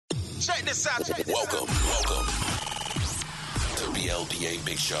Check this out. Welcome to BLPA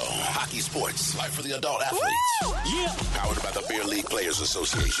Big Show. Hockey sports, life for the adult athletes. Woo! Yeah. Powered by the Beer League Players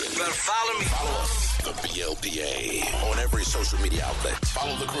Association. You better follow me. Follow us, the BLPA, on every social media outlet.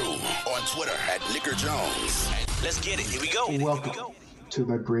 Follow the crew on Twitter at Nicker Jones. Let's get it. Here we go. Welcome to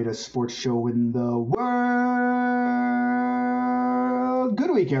the greatest sports show in the world.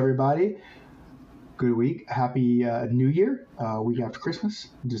 Good week, everybody. Good week. Happy New Year. Week after Christmas.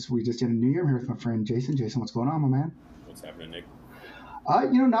 We just did a New Year. I'm here with my friend Jason. Jason, what's going on, my man? What's happening, Nick?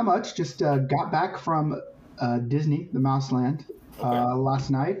 Not much. Just got back from Disney, the Mouse Land,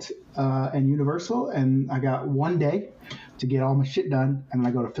 last night, and Universal, and I got one day to get all my shit done, and then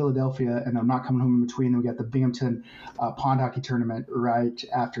I go to Philadelphia, and I'm not coming home in between. Then we got the Binghamton pond hockey tournament right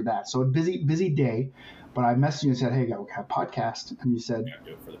after that. So a busy day. But I messaged you and said, hey, we have a podcast. And you said, we got to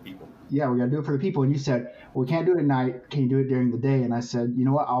do it for the people. Yeah, we got to do it for the people. And you said, well, we can't do it at night. Can you do it during the day? And I said, you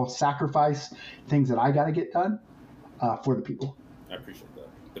know what? I'll sacrifice things that I got to get done for the people. I appreciate that.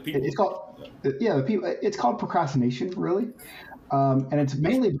 The people. It's called, the people. It's called procrastination, really. And it's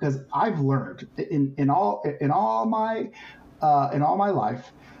mainly because I've learned in all my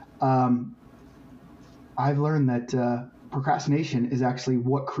life, I've learned that procrastination is actually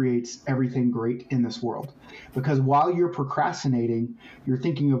what creates everything great in this world. Because while you're procrastinating, you're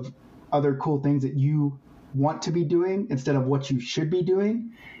thinking of other cool things that you want to be doing instead of what you should be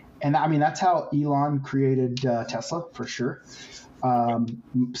doing. And I mean, that's how Elon created Tesla, for sure.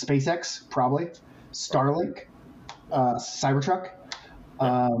 SpaceX, probably. Starlink, Cybertruck.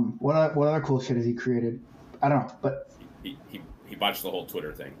 What other cool shit has he created? I don't know, but He botched the whole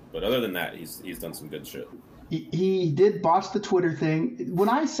Twitter thing. But other than that, he's done some good shit. He did botch the Twitter thing. When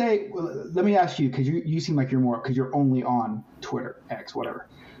I say, let me ask you, because you seem like you're more, because you're only on Twitter, X, whatever.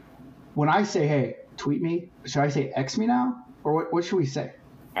 When I say, hey, tweet me, should I say X me now? Or what should we say?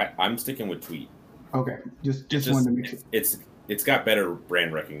 I'm sticking with tweet. Okay, just wanted to make sure. It's got better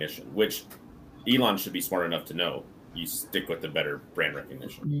brand recognition, which Elon should be smart enough to know. You stick with the better brand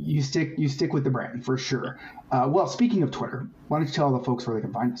recognition. You stick with the brand, for sure. Well, speaking of Twitter, why don't you tell all the folks where they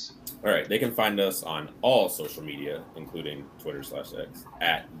can find us? All right, they can find us on all social media, including Twitter/X,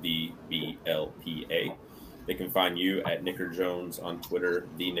 at the BLPA. They can find you at Nicker Jones on Twitter,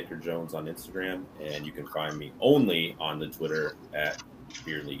 the Nicker Jones on Instagram, and you can find me only on the Twitter at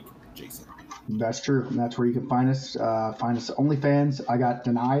Beer League Jason. That's true. That's where you can find us. Find us OnlyFans. I got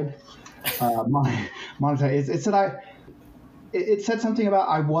denied. Monetize. It said something about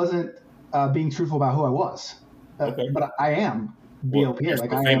I wasn't being truthful about who I was, but I am BLPA. Well,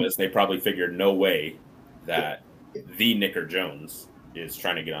 like famous, they probably figured no way that the Nicker Jones is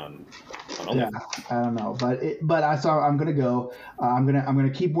trying to get on OnlyFans. Yeah, I don't know, but I'm gonna go. I'm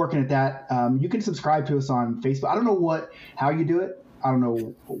gonna keep working at that. You can subscribe to us on Facebook. I don't know how you do it. I don't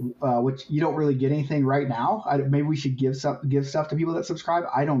know which you don't really get anything right now. Maybe we should give stuff to people that subscribe.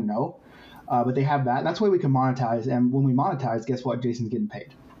 I don't know, but they have that. And that's the way we can monetize. And when we monetize, guess what? Jason's getting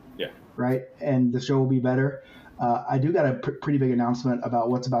paid. Yeah. Right. And the show will be better. I do got a pretty big announcement about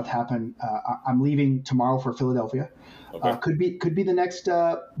what's about to happen. I'm leaving tomorrow for Philadelphia. Okay. Could be the next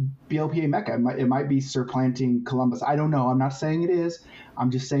BLPA Mecca. It might be supplanting Columbus. I don't know. I'm not saying it is.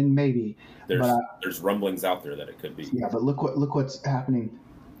 I'm just saying maybe. There's rumblings out there that it could be. Yeah, but look what's happening.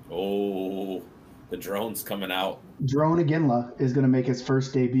 Oh, the drone's coming out. Drone Iginla is going to make his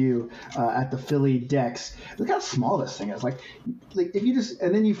first debut at the Philly Dex. Look how small this thing is. Like if you just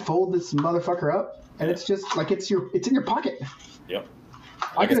and then you fold this motherfucker up. And it's just like it's in your pocket. Yep.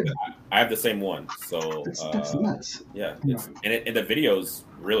 I have the same one, so that's nuts. Yeah, and the video's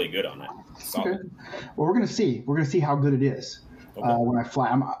really good on it. Solid. Okay. Well, we're gonna see. We're gonna see how good it is when I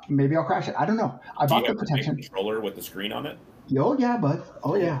fly. Maybe I'll crash it. I don't know. I bought the protection controller with the screen on it. Oh yeah, bud.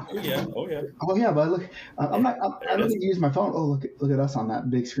 Oh yeah. Oh yeah. Oh yeah. Oh yeah, bud. Look, I don't think you use my phone. Oh look at us on that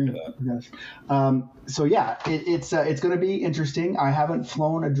big screen. So yeah, it's going to be interesting. I haven't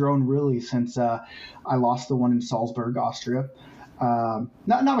flown a drone really since I lost the one in Salzburg, Austria.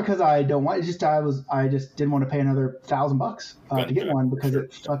 Not because I don't want. It's just I just didn't want to pay another $1,000 to get one because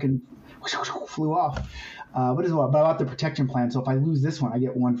it fucking flew off. But I bought the protection plan, so if I lose this one, I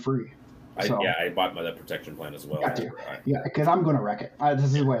get one free. I bought the protection plan as well. Got to. Yeah, because I'm going to wreck it.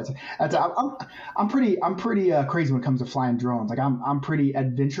 This is what I'm pretty crazy when it comes to flying drones. Like I'm pretty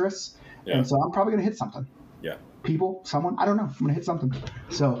adventurous, and so I'm probably going to hit something. Yeah. People, someone, I don't know. I'm going to hit something.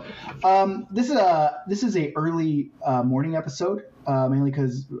 So this is a early morning episode, mainly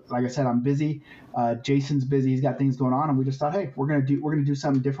because, like I said, I'm busy. Jason's busy. He's got things going on, and we just thought, hey, we're gonna do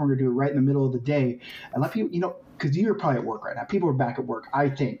something different. We're gonna do it right in the middle of the day, and let people, because you're probably at work right now. People are back at work. I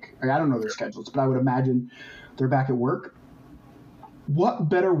think. I don't know their schedules, but I would imagine they're back at work. what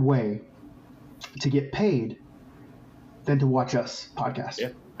better way to get paid than to watch us podcast? Yeah,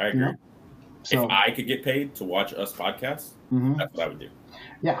 I agree. You know? So, if I could get paid to watch us podcast, that's what I would do.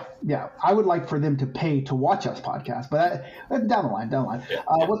 Yeah. I would like for them to pay to watch us podcast, but down the line. Yeah.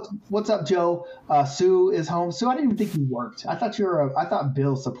 What's up, Joe? Sue is home. Sue, I didn't even think you worked. I thought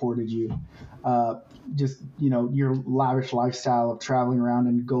Bill supported you. Just, your lavish lifestyle of traveling around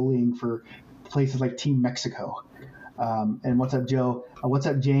and goaling for places like Team Mexico. And what's up, Joe? What's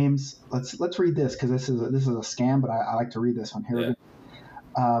up, James? Let's read this because this is a scam, but I like to read this one. Here we go.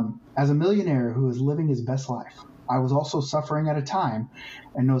 As a millionaire who is living his best life, I was also suffering at a time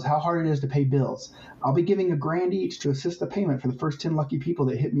and knows how hard it is to pay bills. I'll be giving $1,000 each to assist the payment for the first 10 lucky people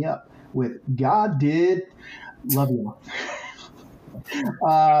that hit me up with God did. Love you.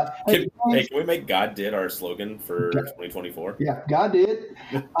 Can we make God did our slogan for 2024? Yeah, God did.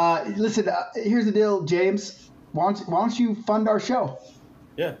 Listen, here's the deal, James. Why don't you fund our show?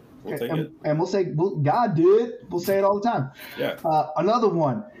 Yeah, we'll take it. And we'll say, God did. We'll say it all the time. Yeah. Another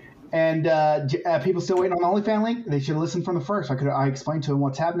one. And people still waiting on the OnlyFans link. They should have listened from the first. I explained to them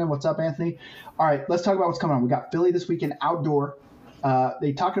what's happening. What's up, Anthony? All right, let's talk about what's coming on. We got Philly this weekend outdoor.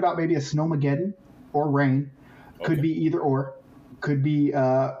 They talked about maybe a snowmageddon or rain. Could be either or. Could be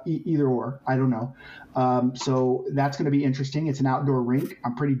either or. I don't know. So that's going to be interesting. It's an outdoor rink.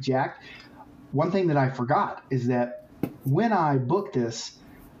 I'm pretty jacked. One thing that I forgot is that when I booked this,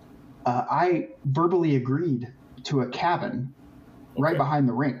 I verbally agreed to a cabin right behind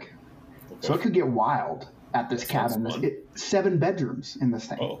the rink. Okay. So it could get wild at this cabin. 7 bedrooms in this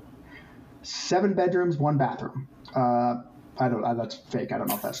thing. Oh. 7 bedrooms, 1 bathroom. That's fake. I don't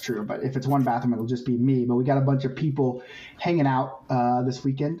know if that's true, but if it's 1 bathroom, it'll just be me. But we got a bunch of people hanging out this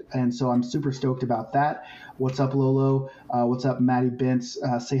weekend, and so I'm super stoked about that. What's up, Lolo? What's up, Maddie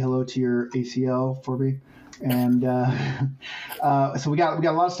Bentz? Say hello to your ACL for me. And so we got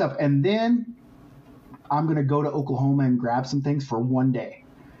a lot of stuff, and then I'm gonna go to Oklahoma and grab some things for 1 day,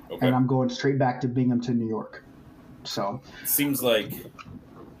 and I'm going straight back to Binghamton, New York. So seems like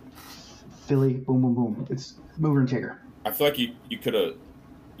Philly, boom, boom, boom. It's mover and shaker. I feel like you could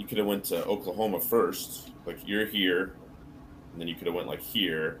have went to Oklahoma first, like you're here, and then you could have went like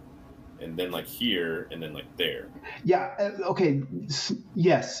here, and then like here, and then like there. Yeah. Okay.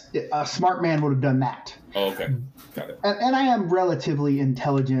 Yes, a smart man would have done that. Oh, okay. Got it. And I am relatively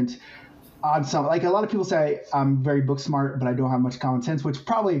intelligent on some. Like a lot of people say, I'm very book smart, but I don't have much common sense, which is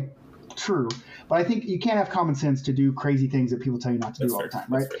probably true. But I think you can't have common sense to do crazy things that people tell you not to do all the time,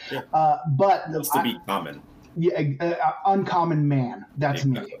 right? Yeah. But it's to be common. Yeah, uncommon man. That's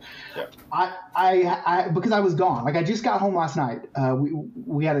me. Yeah. I because I was gone. Like I just got home last night.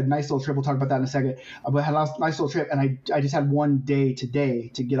 We had a nice little trip. We'll talk about that in a second. But I had a nice little trip, and I just had 1 day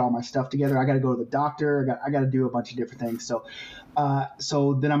today to get all my stuff together. I got to go to the doctor. I got to do a bunch of different things. So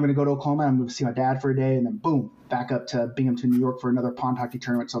then I'm going to go to Oklahoma. I'm going to see my dad for a day, and then boom, back up to Binghamton, New York for another pond hockey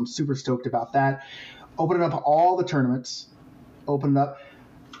tournament. So I'm super stoked about that. Opening up all the tournaments. Opening up.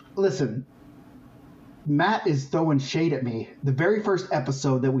 Listen. Matt is throwing shade at me. The very first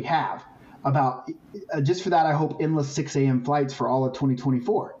episode that we have about, just for that, I hope endless 6 a.m. flights for all of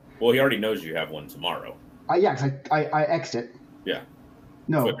 2024. Well, he already knows you have one tomorrow. Yeah, because I X'd it. Yeah.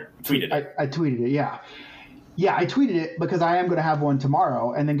 No. Tweeted it. I tweeted it, yeah. Yeah, I tweeted it because I am going to have one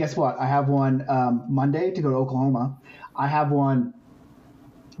tomorrow. And then guess what? I have one Monday to go to Oklahoma. I have one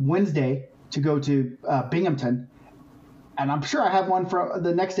Wednesday to go to Binghamton. And I'm sure I have one for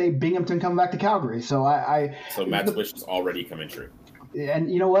the next day, Binghamton coming back to Calgary. So So Matt's wish is already coming true.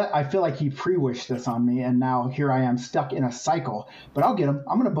 And you know what? I feel like he pre-wished this on me, and now here I am stuck in a cycle. But I'll get him.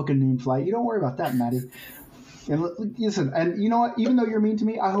 I'm going to book a noon flight. You don't worry about that, Maddie. And listen, and you know what? Even though you're mean to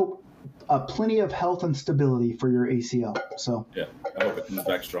me, I hope plenty of health and stability for your ACL. So yeah, I hope it comes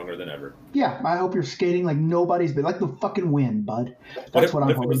back stronger than ever. Yeah, I hope you're skating like nobody's been, like the fucking wind, bud. That's what I'm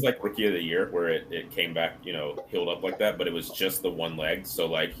hoping. It was like Rookie of the Year where it came back, healed up like that, but it was just the one leg, so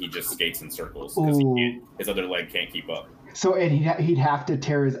like he just skates in circles because his other leg can't keep up. So and he'd have to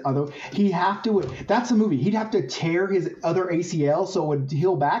tear his other. That's the movie. He'd have to tear his other ACL so it would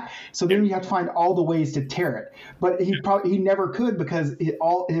heal back. So then you have to find all the ways to tear it. But he never could because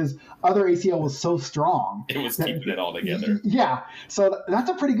all his other ACL was so strong. It was keeping it all together. Yeah. So that's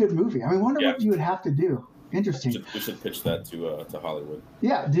a pretty good movie. I mean, wonder what you would have to do. Interesting. We should pitch that to Hollywood.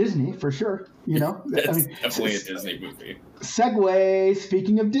 Yeah, Disney for sure. That's definitely a Disney movie. Segue.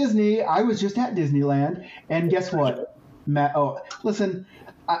 Speaking of Disney, I was just at Disneyland, and guess what? Matt, listen,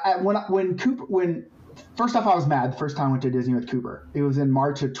 when first off I was mad the first time I went to Disney with Cooper. It was in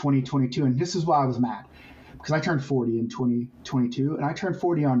March of 2022, and this is why I was mad because I turned 40 in 2022, and I turned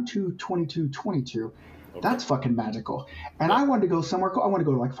 40 on 2/22/22. Okay. That's fucking magical. And I wanted to go somewhere cool. I want to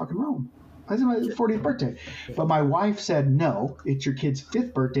go to like fucking Rome. It's my 40th birthday. But my wife said, no, it's your kid's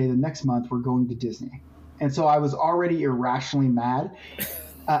 5th birthday. The next month we're going to Disney. And so I was already irrationally mad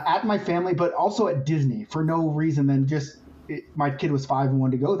at my family, but also at Disney for no reason than just my kid was 5 and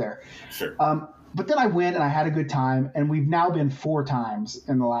wanted to go there. Sure. But then I went and I had a good time. And we've now been 4 times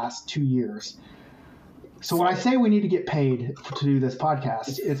in the last 2 years. So when I say we need to get paid to do this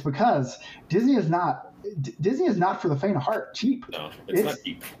podcast, it's because Disney is not for the faint of heart cheap. No, it's not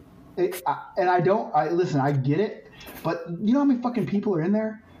cheap. Listen, I get it, but you know how many fucking people are in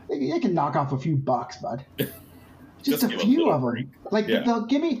there? They can knock off a few bucks, bud. Just a few of them. Like, they'll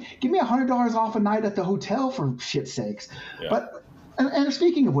give me $100 off a night at the hotel for shit's sakes. Yeah. But and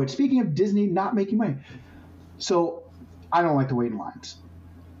speaking of Disney not making money, so I don't like to wait in lines,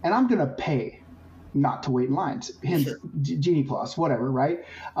 and I'm gonna pay not to wait in lines. Hence, sure. Genie Plus, whatever, right?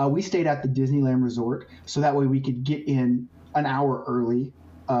 We stayed at the Disneyland Resort, so that way we could get in an hour early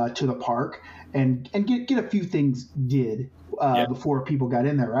to the park and get a few things before people got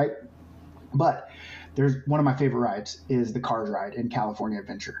in there, right? But there's one of my favorite rides is the Cars ride in California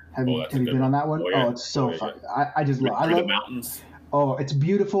Adventure. Have you been on that one? Yeah. It's so fun. I just love the mountains. Oh, it's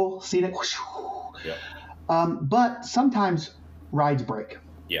beautiful, scenic. Yeah. But sometimes rides break.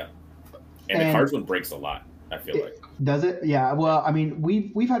 Yeah. And the Cars one breaks a lot, I feel like. Does it? Yeah. Well, I mean,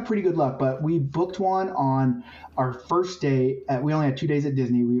 we've had pretty good luck, but we booked one on our first day. We only had 2 days at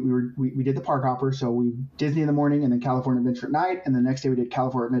Disney. We did the park hopper, so we Disney in the morning and then California Adventure at night, and the next day we did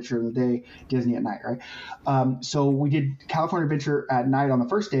California Adventure in the day, Disney at night, right? So we did California Adventure at night on the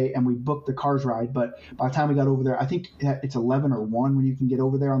first day, and we booked the Cars ride. But by the time we got over there, I think it's 11 or 1 when you can get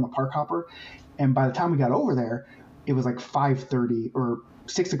over there on the park hopper, and by the time we got over there, it was like 5:30 or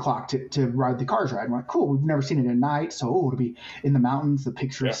 6 o'clock to ride the Cars ride. I'm like, cool, we've never seen it at night, so it'll be in the mountains, the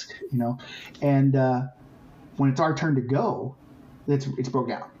picturesque, you know. And when it's our turn to go, it's broke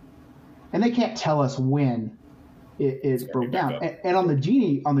down, and they can't tell us when it broke down. And on the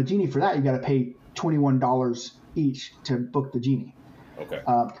genie for that, you got to pay $21 each to book the genie. Okay.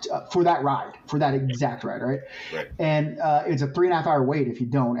 For that ride, for that exact ride, right? Right. And it's a 3.5 hour wait if you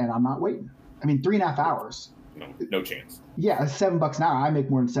don't, and I'm not waiting. I mean, 3.5 hours. No chance. Yeah, it's $7 an hour. I make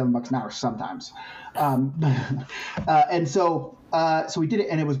more than $7 an hour sometimes. And so we did it,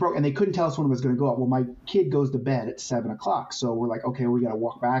 and it was broke, and they couldn't tell us when it was going to go up. Well, my kid goes to bed at 7 o'clock, so we're like, okay, we got to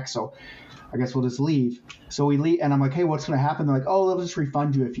walk back. So I guess we'll just leave. So we leave, and I'm like, hey, what's going to happen? They're like, oh, they'll just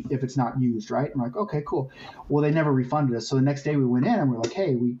refund you if it's not used, right? I'm like, okay, cool. Well, they never refunded us. So the next day we went in, and we're like,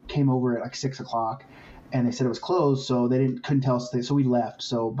 hey, we came over at like 6 o'clock. And they said it was closed, so they couldn't tell us. So we left.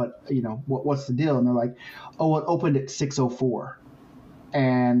 So, but you know, what's the deal? And they're like, oh, it opened at 6:04,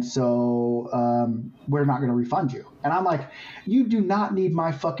 and so we're not going to refund you. And I'm like, you do not need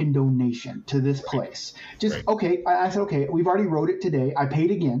my fucking donation to this place. Just right. Okay. I said, okay, we've already rode it today. I paid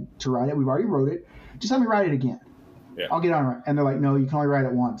again to ride it. We've already rode it. Just let me ride it again. Yeah. I'll get on it. And they're like, no, you can only ride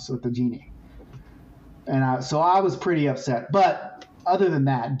it once with the genie. And so I was pretty upset, but. Other than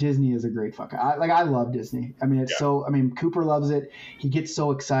that, Disney is a great fucking. I love Disney. I mean, it's so. I mean, Cooper loves it. He gets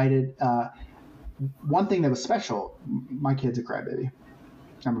so excited. One thing that was special. My kid's a crybaby.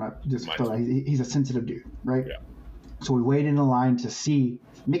 I'm gonna just feel like he's a sensitive dude, right? Yeah. So we waited in a line to see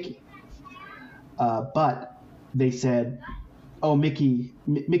Mickey, but they said, "Oh, Mickey's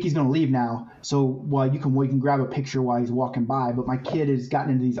gonna leave now. So we can grab a picture while he's walking by." But my kid has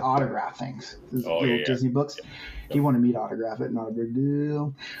gotten into these autograph things, Disney books. Yeah. He wanted me to autograph it, not a big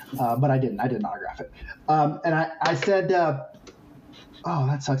deal. But I didn't. I didn't autograph it. And I said, oh,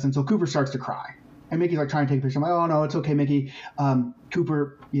 that sucks. And so Cooper starts to cry. And Mickey's like trying to take a picture. I'm like, oh, no, it's okay, Mickey.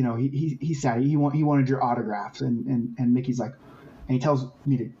 Cooper, you know, he's sad. He wanted your autographs. And Mickey's like, and he tells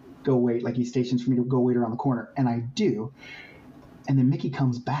me to go wait. Like he stations for me to go wait around the corner. And I do. And then Mickey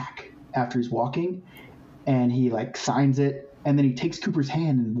comes back after he's walking. And he like signs it. And then he takes Cooper's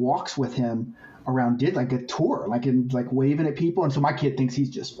hand and walks with him around, did like a tour, like waving at people, and so my kid thinks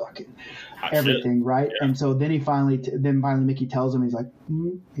he's just fucking everything, right? Yeah. And so then finally Mickey tells him, he's like,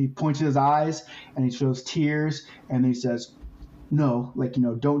 he points to his eyes and he shows tears, and then he says, no, like, you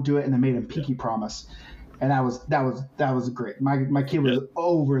know, don't do it, and they made him pinky promise, and that was great. My kid was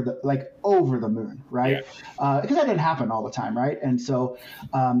over the moon, right? Because that didn't happen all the time, right? And so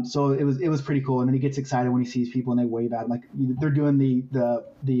it was pretty cool. And then he gets excited when he sees people and they wave at him, like they're doing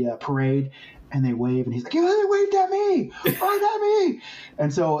the parade. And they wave, and he's like, "Yeah, they waved at me, right at me."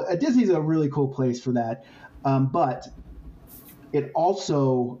 And so Disney's a really cool place for that. But it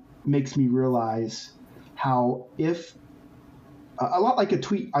also makes me realize how if a lot like a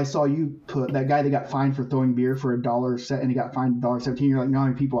tweet I saw you put, that guy that got fined for throwing beer for $1 and he got fined $1.17. You're like, you know how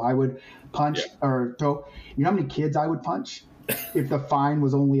many people I would punch or throw? You know how many kids I would punch if the fine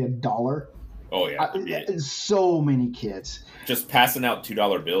was only $1? Oh yeah, so many kids. Just passing out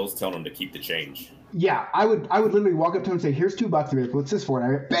 $2 bills, telling them to keep the change. Yeah, I would literally walk up to him and say, "Here's $2." I'd be like, "What's this for?" And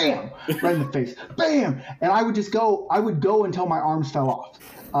I go, bam, right in the face, bam, and I would go until my arms fell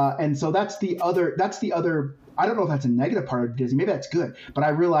off. And so that's the other. I don't know if that's a negative part of Disney. Maybe that's good, but I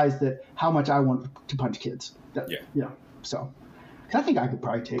realized that how much I want to punch kids. So I think I could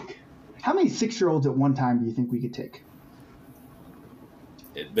probably take. How many 6-year-olds at one time do you think we could take?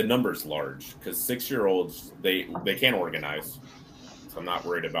 The number's large because 6-year-olds they can't organize, so I'm not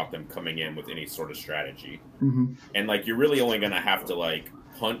worried about them coming in with any sort of strategy. Mm-hmm. And like you're really only gonna have to like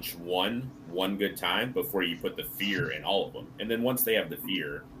punch one good time before you put the fear in all of them, and then once they have the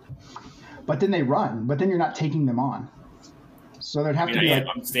fear, but then they run. But then you're not taking them on, so there'd have to be.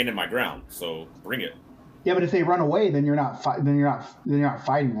 I'm standing my ground, so bring it. Yeah, but if they run away, then you're not fighting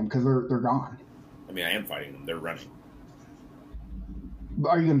them because they're gone. I mean, I am fighting them. They're running.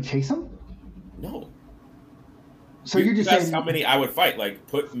 Are you going to chase them? No. So you're just saying how many I would fight? Like,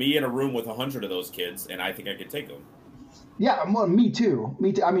 put me in a room with 100 of those kids, and I think I could take them. Yeah, well, me too.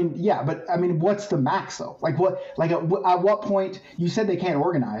 I mean, yeah, but I mean, what's the max though? Like, what? Like, at what point? You said they can't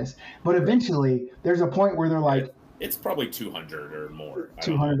organize, but eventually there's a point where they're like, it's probably 200 or more.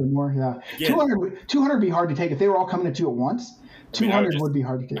 200 or more, yeah. Again, 200 would be hard to take if they were all coming at you at once. 200 would be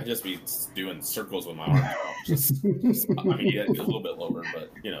hard to take. I'd just be doing circles with my arms out. Just, I mean, yeah, a little bit lower,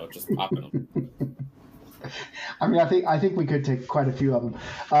 but just popping them. I mean, I think we could take quite a few of them.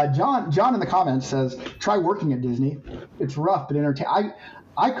 John in the comments says, "Try working at Disney. It's rough but entertaining."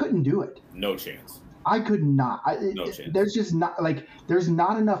 I couldn't do it. No chance. I could not. No chance. There's just not there's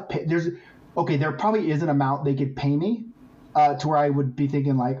not enough. There probably is an amount they could pay me to where I would be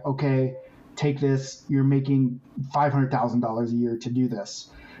thinking like, okay, take this. You're making $500,000 a year to do this,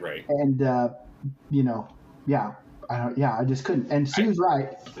 right? And I just couldn't. And Sue's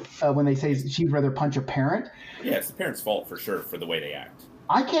right when they say she'd rather punch a parent. Yeah, it's the parent's fault for sure for the way they act.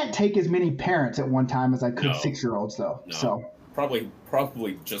 I can't take as many parents at one time as I could 6-year-olds though. No. So probably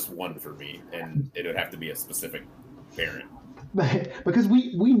just one for me, and it would have to be a specific parent. Because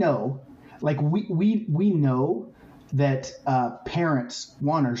we know. Like we know that parents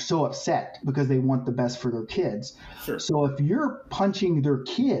are so upset because they want the best for their kids. Sure. So if you're punching their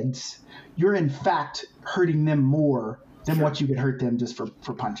kids, you're in fact hurting them more than what you could hurt them just for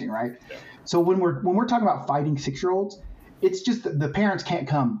punching, right? Yeah. So when we're talking about fighting 6-year-olds, it's just that the parents can't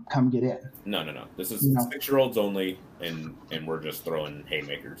come get in. No. This is 6-year-olds only, and we're just throwing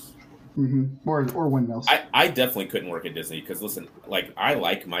haymakers. Mm-hmm. Or windmills. I definitely couldn't work at Disney because listen, like I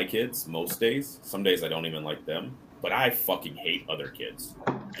like my kids most days. Some days I don't even like them, but I fucking hate other kids.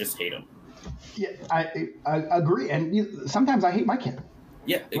 I just hate them. Yeah, I agree, and sometimes I hate my kid.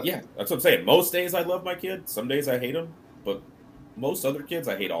 Yeah, that's what I'm saying. Most days I love my kid. Some days I hate them, but most other kids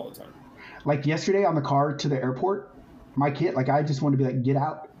I hate all the time. Like yesterday on the car to the airport, my kid, like I just wanted to be like, get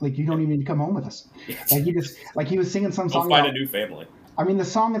out. Like you don't even need to come home with us. Like he was singing some song. Go find a new family. I mean, the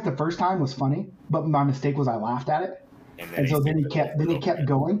song at the first time was funny, but my mistake was I laughed at it, and so then he kept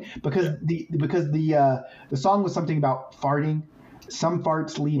going because the song was something about farting. Some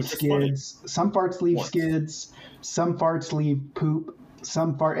farts leave skids. Some farts leave skids. Some farts leave poop.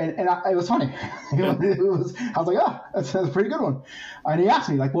 Some fart, and it was funny. It was. I was like, that's a pretty good one. And he asked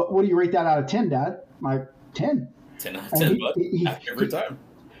me like, what do you rate that out of 10, Dad? I'm like 10. 10 out of 10, every time.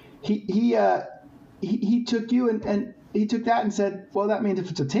 He took you and he took that and said, well, that means if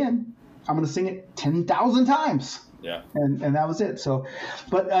it's a 10, I'm going to sing it 10,000 times. Yeah. And that was it. So,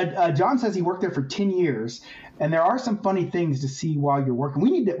 but John says he worked there for 10 years, and there are some funny things to see while you're working.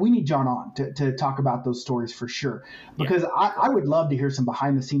 We need John on to talk about those stories for sure, because I would love to hear some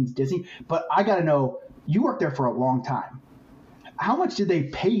behind the scenes Disney. But I got to know, you worked there for a long time. How much did they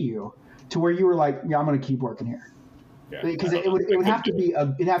pay you to where you were like, yeah, I'm going to keep working here? Yeah, because it would have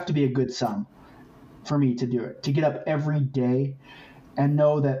to be a good sum for me to do it, to get up every day and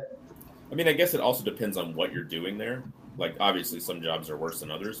know that. I mean, I guess it also depends on what you're doing there. Like, obviously, some jobs are worse than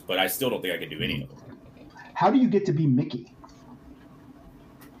others, but I still don't think I could do any of them. How do you get to be Mickey?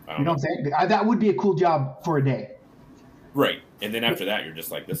 You know what I'm saying? That would be a cool job for a day. Right. And then after that, you're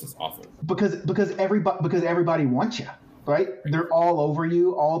just like, this is awful. Because everybody wants you, right? They're all over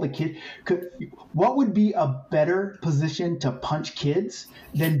you, all the kids. What would be a better position to punch kids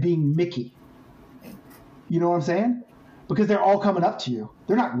than being Mickey? You know what I'm saying? Because they're all coming up to you.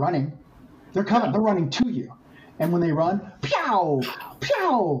 They're not running. They're coming. They're running to you. And when they run, pow,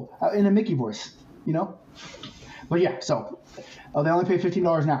 pow, in a Mickey voice, you know? But yeah, so they only pay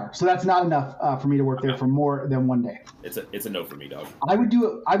 $15 an hour, so that's not enough for me to work there for more than one day. It's a no for me, dog. I would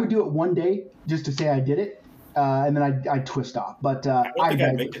do it one day just to say I did it, and then I'd twist off. But I don't think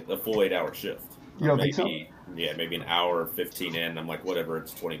I'd make it a full 8-hour shift. You don't think so? Yeah, maybe an hour 15 in. I'm like, whatever.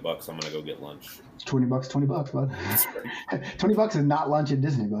 It's $20. I'm gonna go get lunch. It's $20, bud. $20 is not lunch at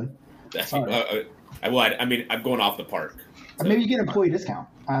Disney, bud. I mean, I'm going off the park. So. Maybe you get employee discount.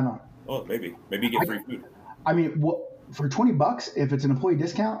 I don't know. Oh, maybe you get free food. I mean, for $20, if it's an employee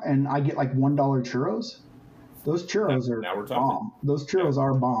discount and I get like $1 churros, those churros are now we're talking. bomb. Those churros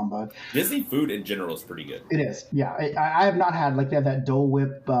are bomb, bud. Disney food in general is pretty good. It is, yeah. I have not had, like, they have that Dole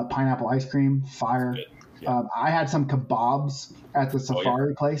Whip pineapple ice cream, fire. Yeah. I had some kebabs at the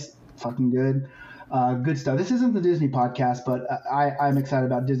safari place, fucking good. Good stuff. This isn't the Disney podcast, but I'm excited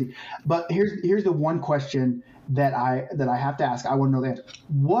about Disney. But here's the one question that I have to ask. I want to know the answer.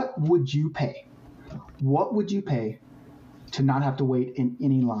 What would you pay? What would you pay to not have to wait in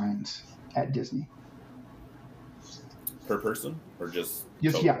any lines at Disney? Per person or just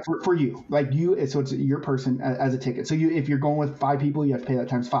total? Yeah, for you. Like you, so it's your person as a ticket. So if you're going with 5 people, you have to pay that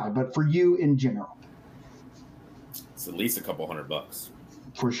times 5. But for you in general, it's at least a couple $100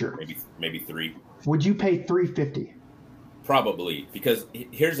 for sure. Maybe 3. Would you pay $350? Probably, because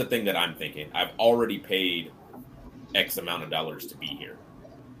here's the thing that I'm thinking. I've already paid X amount of dollars to be here.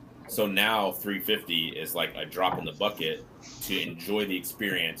 So now $350 is like a drop in the bucket to enjoy the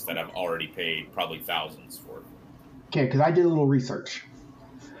experience that I've already paid probably thousands for. Okay, because I did a little research.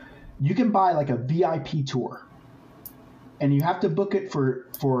 You can buy like a VIP tour, and you have to book it for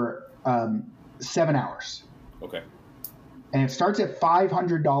 7 hours. Okay. And it starts at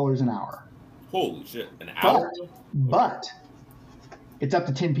 $500 an hour. Holy shit, an hour? But it's up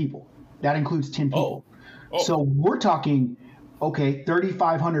to 10 people. That includes 10 people. Oh. So we're talking, okay,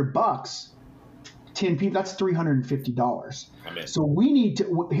 $3,500, 10 people, that's $350. So we need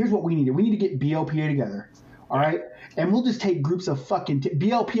to, here's what we need. We need to get BLPA together, all right? And we'll just take groups of fucking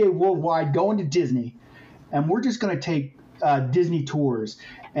BLPA worldwide going to Disney, and we're just going to take Disney tours.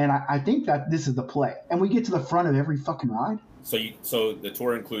 And I think that this is the play. And we get to the front of every fucking ride. So the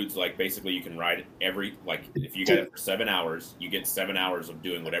tour includes, like, basically you can ride if you get it for 7 hours, you get 7 hours of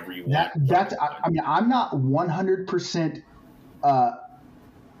doing whatever you want. I'm not 100%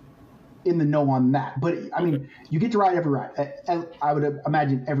 in the know on that, but I mean, you get to ride every ride. I would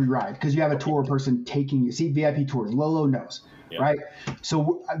imagine every ride, because you have a tour person taking you. See, VIP tours, Lolo knows, right?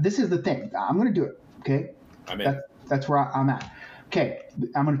 So this is the thing. I'm going to do it. Okay. That's where I'm at. Okay.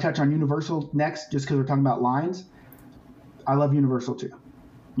 I'm going to touch on Universal next, just because we're talking about lines. I love Universal too.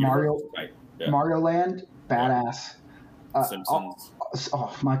 Mario Land, badass. Simpsons.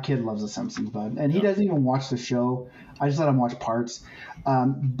 My kid loves The Simpsons, bud, and he doesn't even watch the show. I just let him watch parts.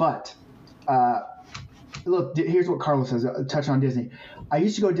 But look, here's what Carlos says. Touch on Disney. I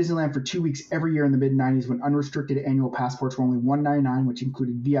used to go to Disneyland for 2 weeks every year in the mid-'90s when unrestricted annual passports were only $199, which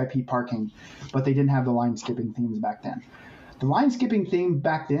included VIP parking, but they didn't have the line skipping themes back then. The line skipping theme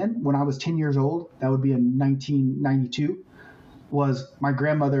back then, when I was 10 years old, that would be in 1992, was my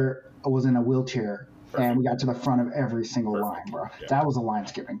grandmother was in a wheelchair. Perfect. And we got to the front of every single line, bro. Yeah. That was a line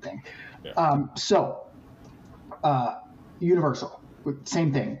skipping thing. Yeah. Universal,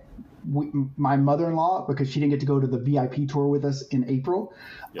 same thing. My mother-in-law, because she didn't get to go to the VIP tour with us in April,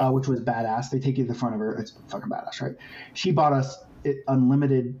 which was badass. They take you to the front of her. It's fucking badass, right? She bought us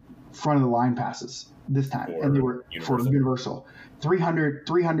unlimited front of the line passes this time, and they were for Universal,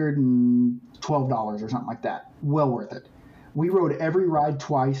 $312 or something like that. Well worth it. We rode every ride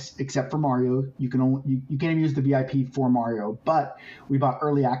twice except for Mario. You can't even use the VIP for Mario, but we bought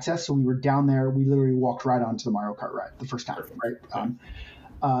early access, so we were down there. We literally walked right onto the Mario Kart ride the first time, right?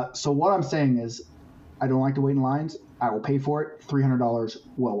 So what I'm saying is, I don't like to wait in lines. I will pay for it. $300,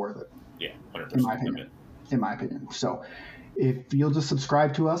 well worth it. Yeah, 100%. In my opinion. So if you'll just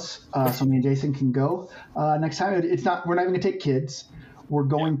subscribe to us, so me and Jason can go next time. It's not. We're not even gonna take kids. We're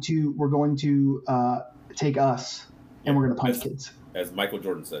going to take us. And we're gonna punch kids. As Michael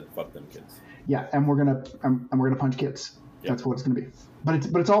Jordan said, "Fuck them kids." Yeah, and we're gonna punch kids. Yep. That's what it's gonna be. But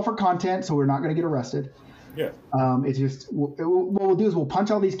it's all for content, so we're not gonna get arrested. Yeah. It's just what we'll do is we'll punch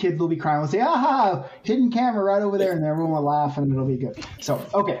all these kids. They'll be crying. We'll say, "Aha! Hidden camera right over there," and everyone will laugh, and it'll be good. So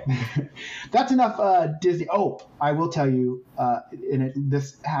okay, that's enough Disney. Oh, I will tell you, how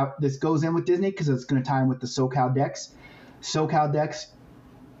this goes in with Disney, because it's gonna tie in with the SoCal Dex. SoCal Dex,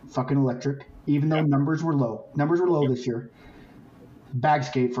 fucking electric. Even though numbers were low this year. Bag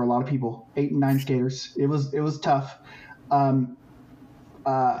skate for a lot of people, 8 and 9 skaters. It was tough. I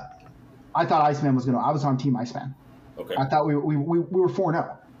thought Iceman was I was on Team Iceman. Okay. I thought we were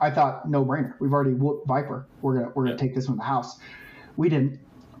 4-0. I thought no brainer. We've already whooped Viper. We're gonna take this one to the house. We didn't.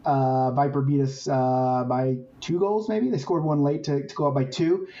 Viper beat us by 2 goals, maybe. They scored one late to go up by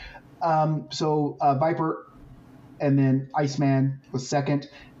 2. So Viper, and then Iceman was second,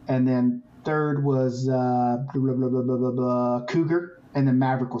 and then third was Cougar, and then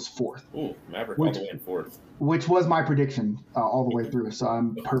Maverick was fourth. Ooh, Maverick all the way in fourth. Which was my prediction all the way through, so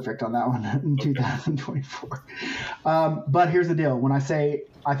I'm perfect on that one in 2024. But here's the deal: when I say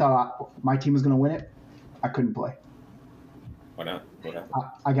I thought my team was going to win it, I couldn't play. Why not? What happened?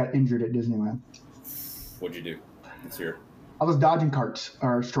 I got injured at Disneyland. What'd you do? Let's hear. I was dodging carts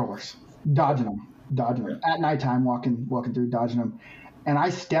or strollers, dodging them at nighttime, walking through, dodging them, and I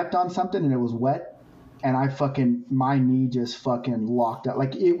stepped on something and it was wet, and my knee just fucking locked up.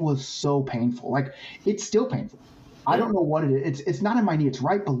 Like, it was so painful. Like, it's still painful. I don't know what it is. It's not in my knee. It's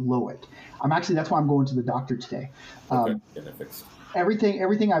right below it. That's why I'm going to the doctor today. Okay, get it fixed.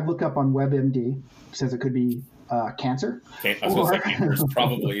 Everything I've looked up on WebMD says it could be cancer. I was going to say cancer is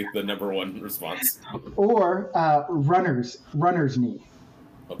probably the number one response. Or runner's knee,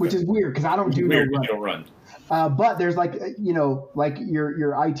 which is weird because I don't do weird no run. You don't run. But there's like your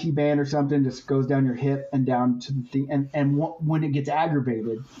IT band or something just goes down your hip and down to the thing, and when it gets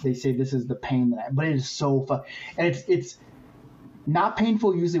aggravated, they say this is the pain but it is so fun, and it's not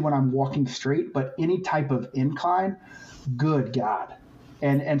painful usually when I'm walking straight, but any type of incline, good God,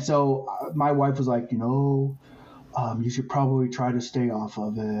 and so my wife was like, you should probably try to stay off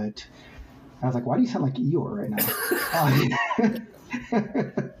of it. And I was like, why do you sound like Eeyore right now?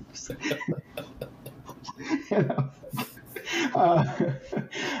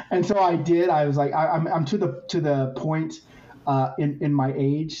 And so I did. I was like, I'm to the point in my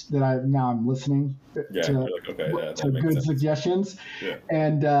age that I'm listening to good sense. Suggestions. Yeah.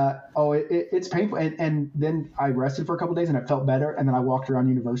 And it's painful. And then I rested for a couple of days and it felt better. And then I walked around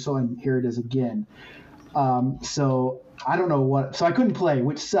Universal and here it is again. So I don't know what. So I couldn't play,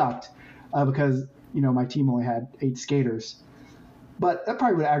 which sucked because my team only had 8 skaters. But that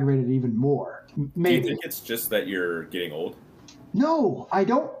probably would have aggravated it even more. Maybe. Do you think it's just that you're getting old? No, I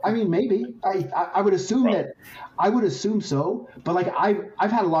don't. I mean, maybe. I would assume that. I would assume so. But like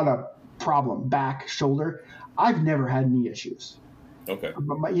I've had a lot of problem, back, shoulder. I've never had knee issues. Okay.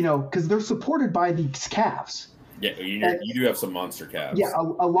 Because they're supported by these calves. Yeah, you do have some monster calves. Yeah, a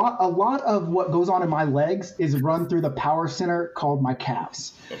lot of what goes on in my legs is run through the power center called my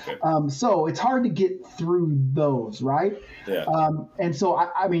calves. Okay. So it's hard to get through those, right? Yeah. And so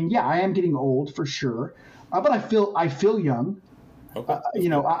I am getting old for sure, but I feel young. Okay.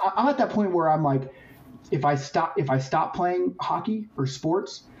 I'm at that point where I'm like, if I stop playing hockey or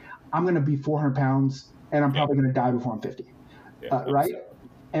sports, I'm going to be 400 pounds and I'm probably going to die before I'm 50. Yeah, right?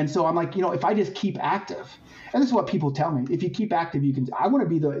 And so I'm like, if I just keep active, and this is what people tell me, if you keep active, you can. I want to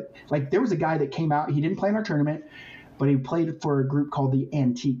be there was a guy that came out, he didn't play in our tournament, but he played for a group called the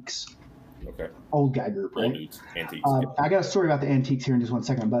Antiques. Okay. Old guy group, right? Old dudes. Antiques. I got a story about the Antiques here in just 1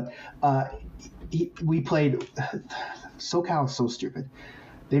 second, but we played. SoCal is so stupid.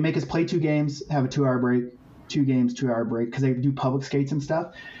 They make us play 2 games, have a 2-hour break, 2 games, 2-hour break, because they do public skates and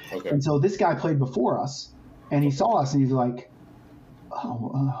stuff. Okay. And so this guy played before us, and he saw us, and he's like,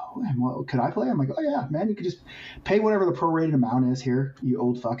 could I play? I'm like, oh yeah, man, you could just pay whatever the prorated amount is here, you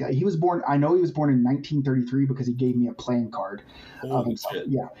old fuck. I know he was born in 1933 because he gave me a playing card of himself. Shit.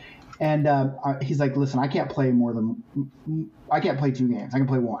 Yeah. And he's like, listen, I can't play 2 games. I can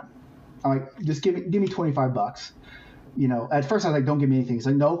play 1. I'm like, just give me $25. At first I was like, don't give me anything. He's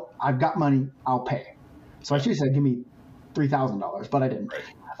like, no, I've got money. I'll pay. So I should have said, give me $3,000, but I didn't.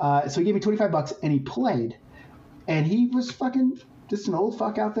 Right. So he gave me $25 and he played, and he was fucking just an old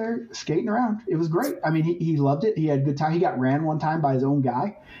fuck out there skating around. It was great. I mean, he loved it. He had a good time. He got ran one time by his own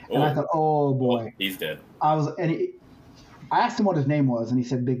guy, and I thought, oh boy, he's dead. I asked him what his name was, and he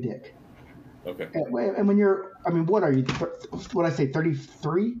said Big Dick. Okay. And when what are you? What I say,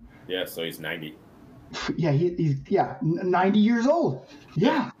 33? Yeah, so he's 90. Yeah, he's 90 years old.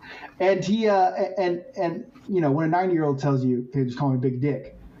 Yeah, and he and when a 90-year-old tells you, hey, just call me Big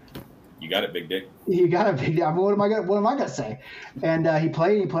Dick. You got it, Big Dick. You got it, Big Dick. I mean, what am I gonna say? And he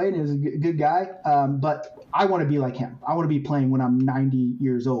played, and he was a good guy. But I want to be like him. I want to be playing when I'm 90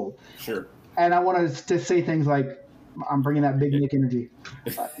 years old. Sure. And I want to say things like, I'm bringing that Big Dick energy.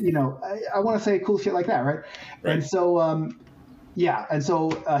 I want to say cool shit like that, right? And so,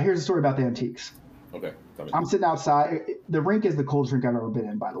 here's a story about the Antiques. Okay. I'm sitting outside. The rink is the coldest rink I've ever been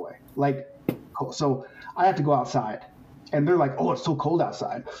in, by the way. So I have to go outside. And they're like, oh, it's so cold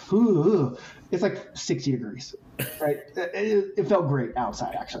outside. Ooh. It's like 60 degrees, right? It felt great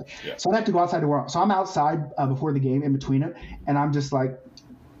outside, actually. Yeah. So I have to go outside to warm up. So I'm outside before the game, in between it, and I'm just like,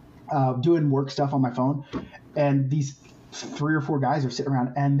 doing work stuff on my phone, and these 3 or 4 guys are sitting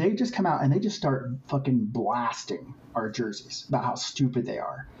around, and they just come out and they just start fucking blasting our jerseys about how stupid they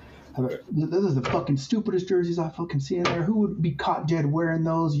are. Those are the fucking stupidest jerseys I fucking see in there. Who would be caught dead wearing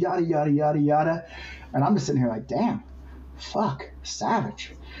those? Yada, yada, yada, yada. And I'm just sitting here like, damn, fuck,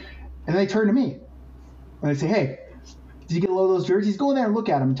 savage. And they turn to me and they say, hey, did you get a load of those jerseys? Go in there and look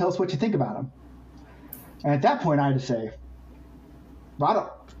at them and tell us what you think about them. And at that point, I had to say,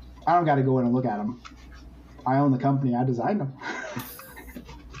 well, I don't got to go in and look at them. I own the company. I designed them.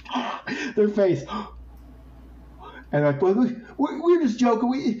 Their face. And like, well, we're just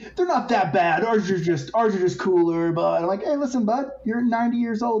joking. They're not that bad. Ours are just cooler. But I'm like, hey, listen, bud, you're 90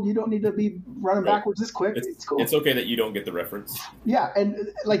 years old. You don't need to be running backwards this quick. It's cool. It's okay that you don't get the reference. Yeah,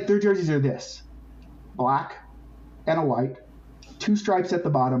 and like their jerseys are this: black and a white, 2 stripes at the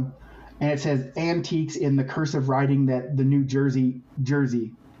bottom, and it says "Antiques" in the cursive writing that the New Jersey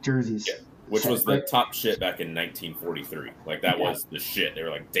jerseys. Yeah. Which was the top shit back in 1943. Like, that was the shit. They were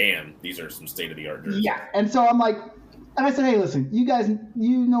like, damn, these are some state-of-the-art jerseys. Yeah, and so I'm like, and I said, hey, listen, you guys,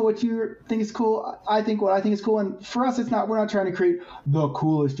 you know what you think is cool. I think what I think is cool. And for us, we're not trying to create the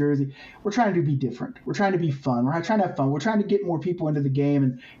coolest jersey. We're trying to be different. We're trying to be fun. We're trying to have fun. We're trying to get more people into the game.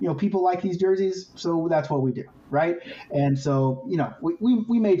 And, people like these jerseys, so that's what we do, right? And so,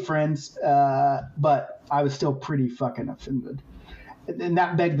 we made friends, but I was still pretty fucking offended. And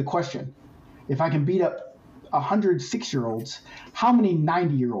that begged the question. If I can beat up 100 6-year-olds, how many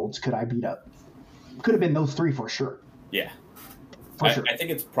 90-year-olds could I beat up? Could have been those 3 for sure. Yeah. Sure. I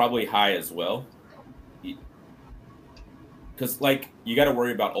think it's probably high as well. Because, you got to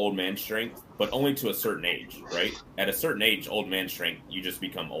worry about old man strength, but only to a certain age, right? At a certain age, old man strength, you just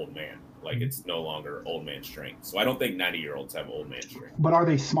become old man. It's no longer old man strength. So I don't think 90-year-olds have old man strength. But are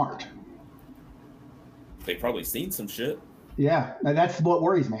they smart? They've probably seen some shit. Yeah, that's what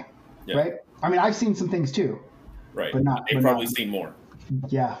worries me, right? I mean, I've seen some things too. Right. But they've probably seen more.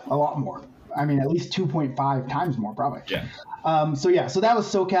 Yeah, a lot more. I mean, at least 2.5 times more, probably. Yeah. So that was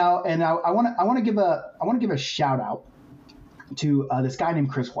SoCal, and I want to give a shout out to this guy named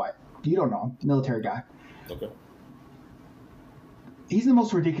Chris White. You don't know him, military guy. Okay. He's the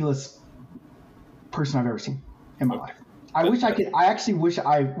most ridiculous person I've ever seen in my life. I actually wish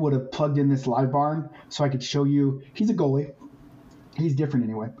I would have plugged in this live barn so I could show you. He's a goalie. He's different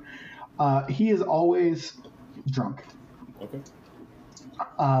anyway. He is always drunk. Okay.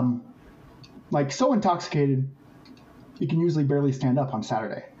 So intoxicated, he can usually barely stand up on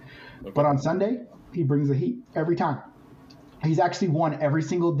Saturday. Okay. But on Sunday, he brings the heat every time. He's actually won every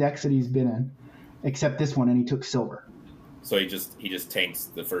single Dex that he's been in, except this one, and he took silver. So he just tanks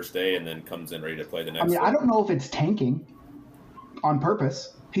the first day and then comes in ready to play the next. I don't know if it's tanking on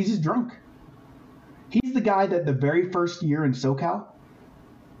purpose. He's just drunk. He's the guy that the very first year in SoCal,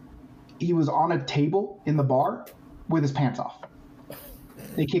 he was on a table in the bar with his pants off.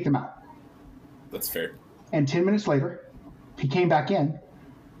 They kicked him out. That's fair. And 10 minutes later, he came back in,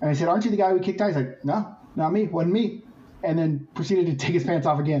 and I said, aren't you the guy we kicked out? He's like, no, not me, wasn't me. And then proceeded to take his pants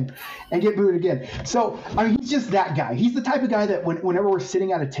off again and get booed again. So, he's just that guy. He's the type of guy that whenever we're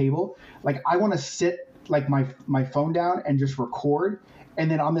sitting at a table, I want to sit, my phone down and just record, and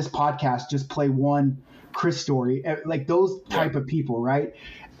then on this podcast just play one Chris story, those type of people, right?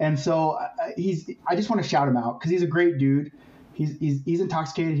 And so I just want to shout him out because he's a great dude. He's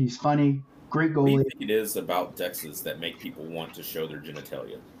intoxicated. He's funny. Great goalie. What do you think it is about Dexes that make people want to show their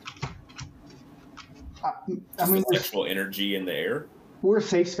genitalia? The sexual energy in the air. We're a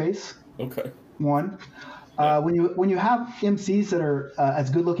safe space. Okay. One, when you have MCs that are as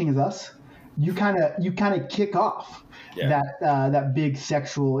good looking as us, you kind of kick off that big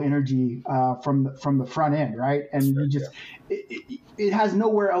sexual energy from the front end, right? And you just it has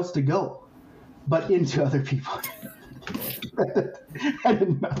nowhere else to go but into other people. I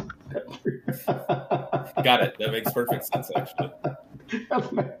didn't know. Got it. That makes perfect sense, actually.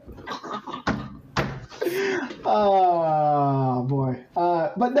 Oh boy.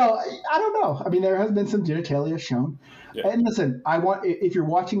 But no, I don't know. I mean, there has been some genitalia shown. Yeah. And listen, if you're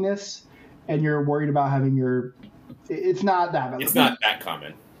watching this and you're worried about having it's not that. It's not that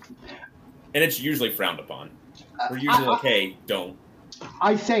common. And it's usually frowned upon. We're usually like, hey, don't.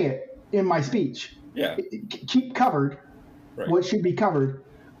 I say it in my speech. Yeah. Keep covered what should be covered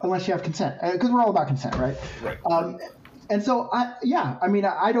unless you have consent. Because we're all about consent, right? Right. And so, I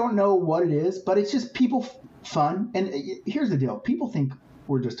don't know what it is, but it's just people fun. And here's the deal. People think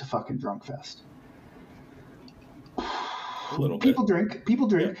we're just a fucking drunk fest. A little bit. People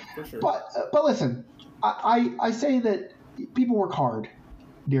drink. Yeah, for sure. But listen, I say that people work hard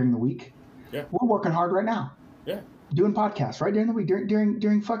during the week. Yeah. We're working hard right now. Yeah. doing podcasts right during the week,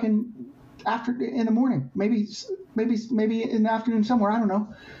 during fucking in the morning, maybe in the afternoon somewhere. I don't know,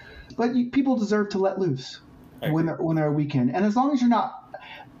 but people deserve to let loose when they're a weekend, and as long as you're not.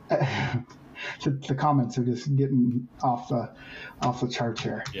 The comments are just getting off the charts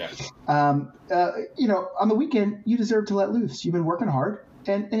here. Yeah. On the weekend, you deserve to let loose. You've been working hard,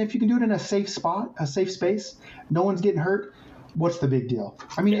 and if you can do it in a safe spot, a safe space, no one's getting hurt. What's the big deal?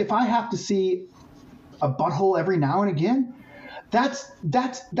 I mean, if I have to see a butthole every now and again, that's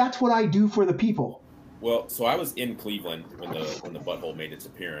what I do for the people. Well, so I was in Cleveland when the butthole made its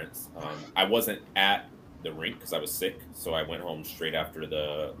appearance. I wasn't at the rink because I was sick, so I went home straight after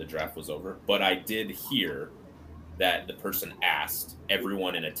the draft was over. But I did hear that the person asked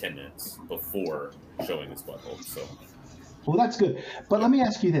everyone in attendance before showing his butthole. So, well, that's good. But let me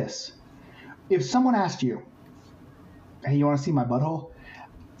ask you this: if someone asked you, "Hey, you want to see my butthole?"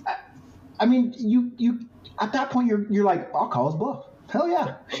 I mean, you at that point you're like, "I'll call his bluff." Hell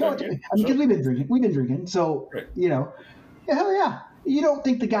yeah, show it to me. I mean, because we've been drinking, so right. Yeah, hell yeah. You don't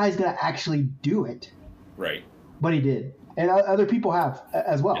think the guy's gonna actually do it? Right. But he did. And other people have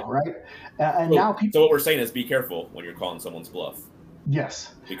as well, right? Now people. So what we're saying is be careful when you're calling someone's bluff.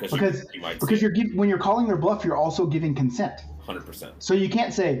 Yes. Because when you're calling their bluff, you're also giving consent. 100%. So you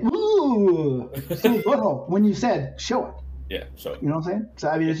can't say, ooh, butthole, when you said, show it. Yeah, show it. You know what I'm saying? So,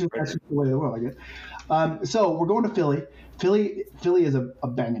 I mean, that's just the way of the world, I guess. So we're going to Philly. Philly is a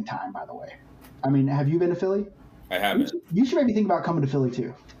banging time, by the way. I mean, have you been to Philly? I haven't. You should maybe think about coming to Philly,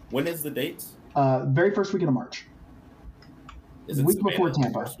 too. When is the date? Very first weekend of March. Is it week before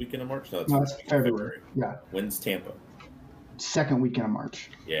Tampa? First weekend of March? No, it's February. Yeah. When's Tampa? Second weekend of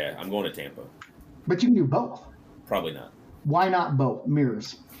March. Yeah, I'm going to Tampa. But you can do both. Probably not. Why not both?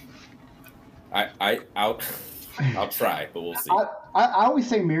 Mirrors. I'll try, but we'll see. I always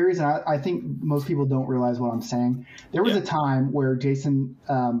say mirrors, and I think most people don't realize what I'm saying. There was a time where Jason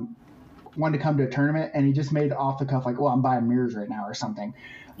wanted to come to a tournament, and he just made it off the cuff, like, well, I'm buying mirrors right now or something.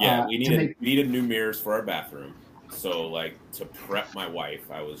 Yeah, we needed new mirrors for our bathroom. So, like, to prep my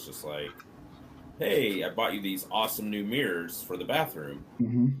wife, I was just like, hey, I bought you these awesome new mirrors for the bathroom.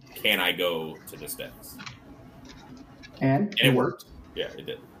 Mm-hmm. Can I go to the steps? And it worked. Yeah, it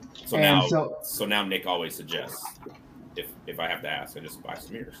did. So now Nick always suggests, if I have to ask, I just buy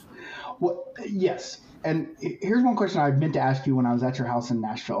some mirrors. Well, yes. And here's one question I meant to ask you when I was at your house in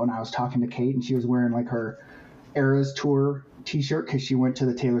Nashville, and I was talking to Kate, and she was wearing, like, her Eras Tour T-shirt because she went to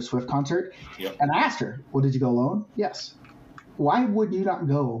the Taylor Swift concert. Yep. And I asked her, well, did you go alone? Yes. Why would you not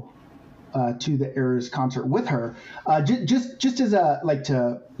go to the Eras concert with her? Just as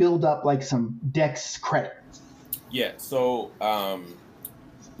to build up like some Dex credit. Yeah. So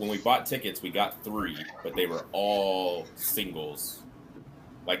when we bought tickets, we got 3, but they were all singles.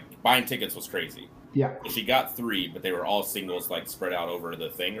 Like, buying tickets was crazy. Yeah. She got 3, but they were all singles, like spread out over the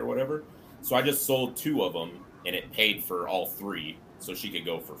thing or whatever. So I just sold 2 of them. And it paid for all 3, so she could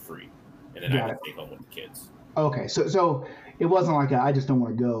go for free. And then I could stay home with the kids. Okay, so it wasn't like I just don't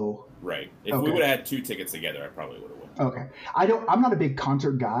want to go. Right. If we would have had 2 tickets together, I probably would have went. Okay. I'm not a big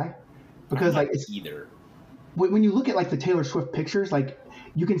concert guy because it's either. When you look at like the Taylor Swift pictures, like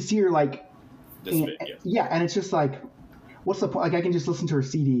you can see her like. Yeah, and it's just like, what's the point? Like I can just listen to her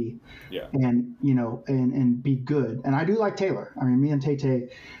CD. Yeah. And and be good. And I do like Taylor. I mean, me and Tay.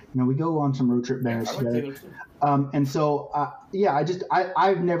 We go on some road trip bangers together. And so,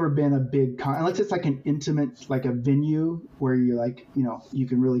 I've never been a big unless it's like an intimate, like a venue where you like, you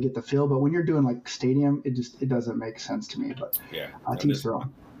can really get the feel. But when you're doing like stadium, it doesn't make sense to me. But teach their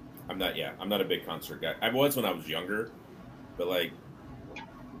own. I'm not a big concert guy. I was when I was younger, but like,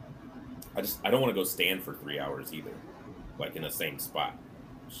 I don't want to go stand for 3 hours either, like in the same spot.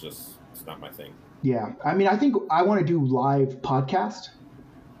 It's not my thing. Yeah, I mean, I think I want to do live podcast.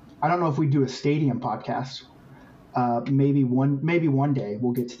 I don't know if we do a stadium podcast. Maybe one day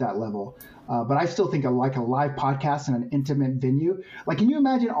we'll get to that level. But I still think like a live podcast in an intimate venue. Like, can you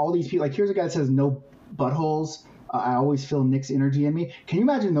imagine all these people? Like, here's a guy that says no buttholes. I always feel Nick's energy in me. Can you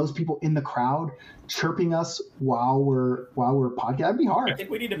imagine those people in the crowd chirping us while we're podcasting? That'd be hard. I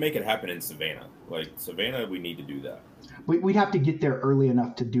think we need to make it happen in Savannah. Like Savannah, we need to do that. We'd have to get there early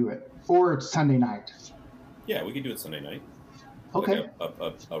enough to do it, or Sunday night. Yeah, we could do it Sunday night. Okay.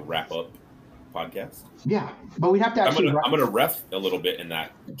 Like a wrap-up podcast. Yeah, but we'd have to actually... I'm gonna ref a little bit in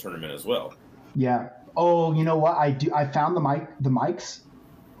that tournament as well. Yeah. Oh, you know what? I found the mics,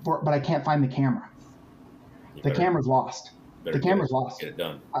 but I can't find the camera. The camera's lost. The camera's lost. Get it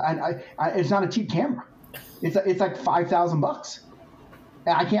done. It's not a cheap camera. It's like $5,000.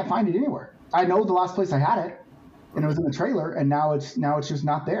 I can't find it anywhere. I know the last place I had it, and it was in the trailer, and now it's just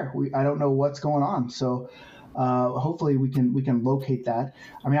not there. I don't know what's going on. So Hopefully we can locate that.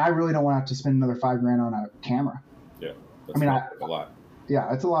 I mean, I really don't want to have to spend another $5,000 on a camera. Yeah. I mean, a lot.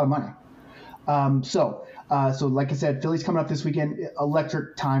 Yeah, it's a lot of money. So like I said, Philly's coming up this weekend.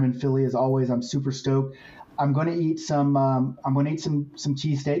 Electric time in Philly as always. I'm super stoked. I'm going to eat some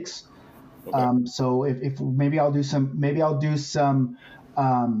cheesesteaks. Okay. So if maybe I'll do some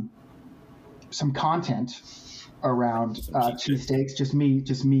content around cheesesteaks. Just me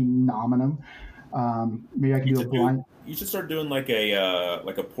nomming them. Maybe I can do a blind. You should start doing like a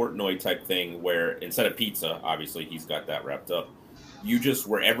Portnoy type thing where instead of pizza, obviously he's got that wrapped up. You just,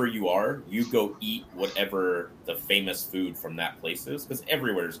 wherever you are, you go eat whatever the famous food from that place is, because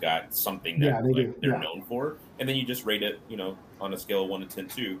everywhere's got something that they're known for, and then you just rate it, on a scale of 1 to 10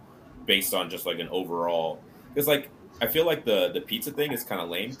 too, based on just like an overall. Because like I feel like the pizza thing is kind of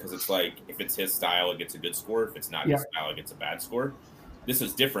lame because it's like if it's his style, it gets a good score. If it's not his style, it gets a bad score. This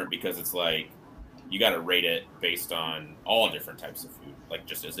is different because it's like you got to rate it based on all different types of food. Like,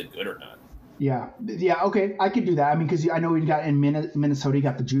 just is it good or not? Yeah. Okay, I could do that. I mean, because I know we got in Minnesota, you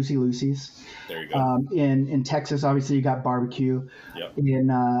got the Juicy Lucy's. There you go. In Texas, obviously, you got barbecue. Yep.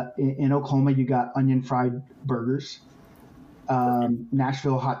 In Oklahoma, you got onion fried burgers.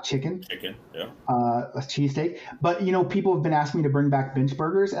 Nashville hot chicken. Yeah. A cheesesteak. But people have been asking me to bring back bench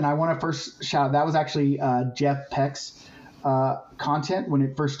burgers, and I want to first shout out, that was actually Jeff Peck's content when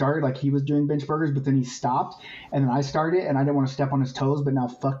it first started. Like, he was doing bench burgers, but then he stopped, and then I started, and I didn't want to step on his toes, but now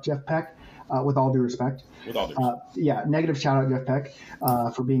fuck Jeff Peck. With all due respect. Negative shout out Jeff Peck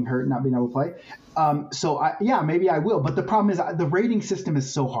for being hurt and not being able to play. Maybe I will. But the problem is the rating system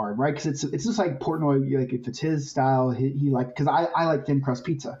is so hard, right? Because it's just like Portnoy. Like, if it's his style, he like, because I like thin crust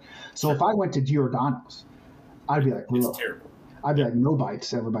pizza. So if I went to Giordano's, I'd be like, it's terrible. I'd be like, no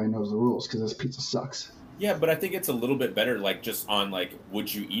bites. Everybody knows the rules because this pizza sucks. Yeah, but I think it's a little bit better, like, just on, like,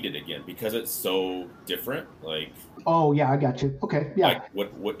 would you eat it again? Because it's so different, like... Oh, yeah, I got you. Okay, yeah. Like,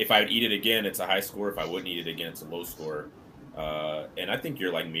 what if I would eat it again, it's a high score. If I wouldn't eat it again, it's a low score. And I think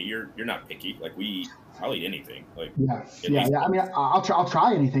you're like me. You're not picky. Like, I'll eat anything. Like, yeah. I mean, I'll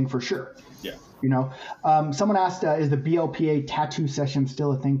try anything for sure. Yeah. Someone asked, is the BLPA tattoo session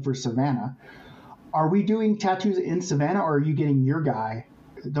still a thing for Savannah? Are we doing tattoos in Savannah, or are you getting your guy?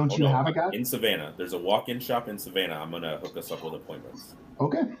 Don't you have a guy? In Savannah. There's a walk-in shop in Savannah. I'm going to hook us up with appointments.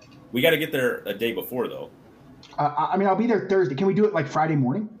 Okay. We got to get there a day before, though. I mean, I'll be there Thursday. Can we do it like Friday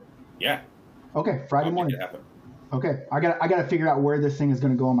morning? Yeah. Okay, Friday morning. Make it happen. Okay. I got to figure out where this thing is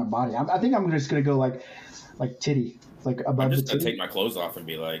going to go on my body. I think I'm just going to go like titty, like above the titty. I'm just going to take my clothes off and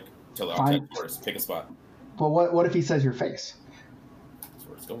be like, tell I'll take first. Pick a spot. But what if he says your face? That's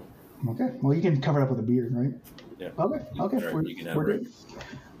where it's going. Okay. Well, you can cover it up with a beard, right? Yeah. Okay. Right, We're good.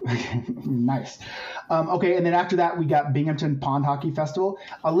 Nice. Okay, and then after that, we got Binghamton Pond Hockey Festival.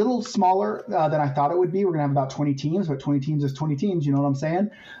 A little smaller than I thought it would be. We're going to have about 20 teams, but 20 teams is 20 teams. You know what I'm saying?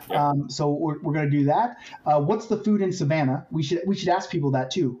 Yeah. So we're going to do that. What's the food in Savannah? We should ask people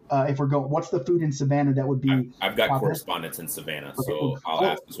that too. If we're going, what's the food in Savannah that would be? I've got correspondents in Savannah, so I'll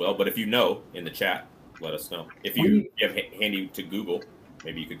ask as well. But if you know in the chat, let us know. If you have handy to Google,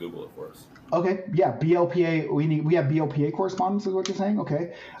 maybe you could Google it for us. Okay, yeah, BLPA. We have BLPA correspondence, is what you're saying.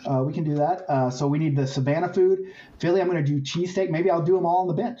 Okay, we can do that. So we need the Savannah food. Philly, I'm going to do cheesesteak. Maybe I'll do them all on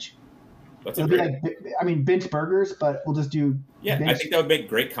the bench. It'll be like, bench burgers, but we'll just do. Yeah, I think that would make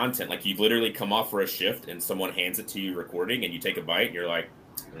great content. Like, you literally come off for a shift and someone hands it to you recording, and you take a bite, and you're like,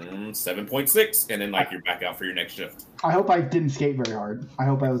 7.6, and then you're back out for your next shift. I hope I didn't skate very hard. I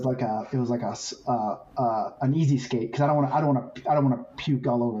hope it was like an easy skate, because I don't want to puke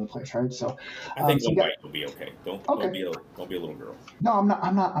all over the place, right? So I think one bite will be okay. Don't be a little girl. No, I'm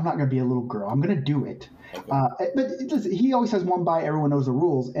not going to be a little girl. I'm going to do it. Okay. But he always has one bite. Everyone knows the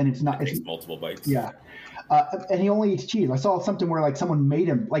rules, and it's not. It takes multiple bites. Yeah. And he only eats cheese. I saw something where someone made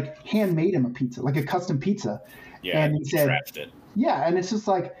him, hand-made him a pizza, like a custom pizza. Yeah, and he said, trashed it. Yeah, and it's just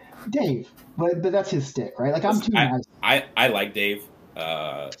like, Dave, but that's his stick, right? Like, I'm too nice. I like Dave.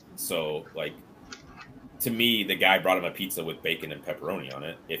 So, to me, the guy brought him a pizza with bacon and pepperoni on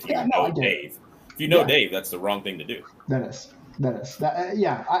it. If you know Dave, that's the wrong thing to do. That is.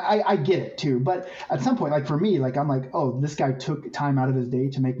 I get it too. But at some point, for me, I'm like, oh, this guy took time out of his day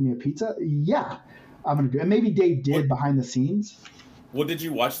to make me a pizza. Yeah, I'm going to do it. And maybe Dave did behind the scenes. Well, did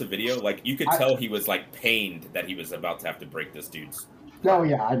you watch the video? You could tell he was pained that he was about to have to break this dude's. Oh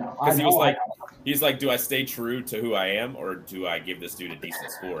yeah, I know. Because he's like, do I stay true to who I am, or do I give this dude a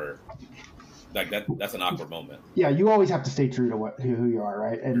decent score? That's an awkward moment. Yeah, you always have to stay true to who you are,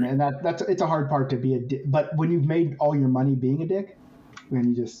 right? And that's it's a hard part to be a dick. But when you've made all your money being a dick, then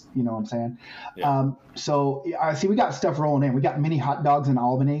you just, you know what I'm saying? Yeah. So I see we got stuff rolling in. We got mini hot dogs in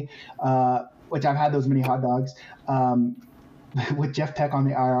Albany. which I've had those mini hot dogs. With Jeff Peck on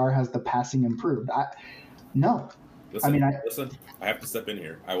the IR, has the passing improved? No. Listen, I have to step in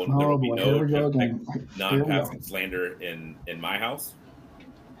here. There will be no Jeff Peck non-passing slander in my house.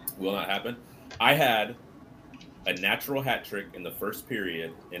 Will not happen. I had a natural hat trick in the first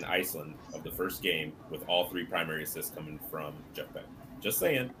period in Iceland of the first game with all 3 primary assists coming from Jeff Peck. Just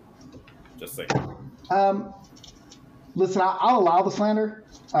saying. Listen, I'll allow the slander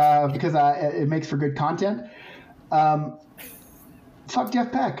because it makes for good content. Fuck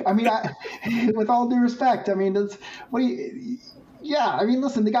Jeff Peck. I mean, with all due respect, I mean, listen,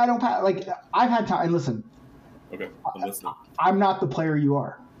 the guy don't pass. Like, I've had time. And listen. Okay, I'm listening. I'm not the player you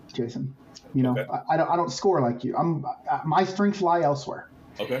are, Jason. You know, okay. I don't score like you. My strengths lie elsewhere.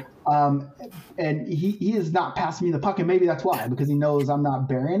 Okay. And he has not passed me the puck, and maybe that's why, because he knows I'm not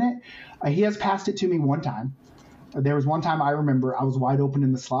burying it. He has passed it to me one time. There was one time I remember I was wide open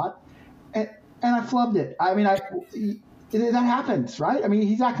in the slot, and I flubbed it. I mean, that happens, right? I mean,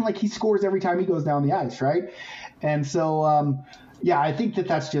 he's acting like he scores every time he goes down the ice, right? And so, I think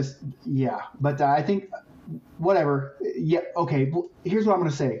that's just, But I think, whatever. Yeah, okay. Well, here's what I'm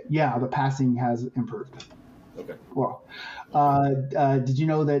going to say. Yeah, the passing has improved. Okay. Well, did you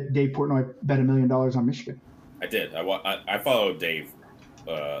know that Dave Portnoy bet $1 million on Michigan? I did. I follow Dave,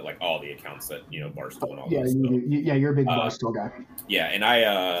 like all the accounts that Barstool and all that. Yeah, you're a big Barstool guy. Yeah, and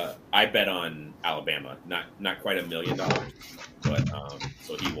I bet on Alabama, not quite $1 million, but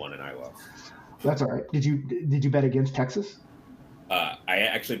so he won and I lost. That's all right. Did you bet against Texas? I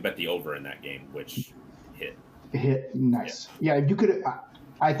actually bet the over in that game, which hit. Nice. Yeah, you could.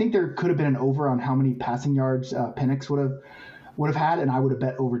 I think there could have been an over on how many passing yards Penix would have had, and I would have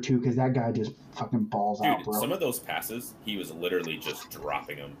bet over 2 because that guy just fucking balls out, bro. Some of those passes, he was literally just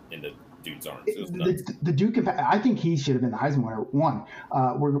dropping them into dude's arms. It was nuts. The dude can. I think he should have been the Heisman winner.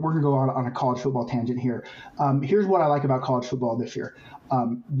 We're gonna go on a college football tangent here. Here's what I like about college football this year.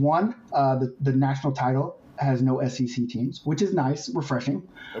 The national title has no SEC teams, which is nice, refreshing.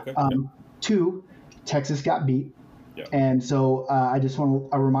 Okay. 2, Texas got beat. Yeah. And so I just want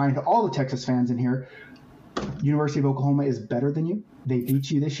to remind all the Texas fans in here, University of Oklahoma is better than you. They beat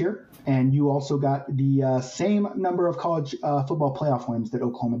you this year. And you also got the same number of college football playoff wins that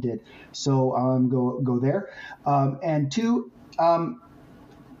Oklahoma did. So go there. And 2,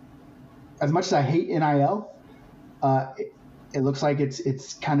 as much as I hate NIL, it looks like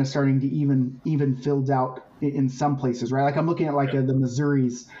it's kind of starting to even filled out in some places, right? Like I'm looking at the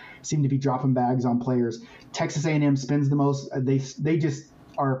Missouris seem to be dropping bags on players. Texas A&M spends the most. They just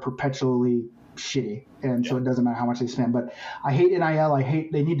are perpetually shitty, and so it doesn't matter how much they spend. But I hate NIL.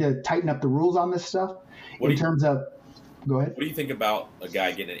 They need to tighten up the rules on this stuff. Go ahead. What do you think about a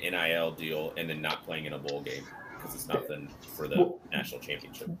guy getting an NIL deal and then not playing in a bowl game because it's nothing for the national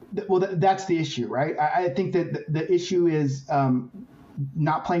championship? Well, that's the issue, right? I think that the issue is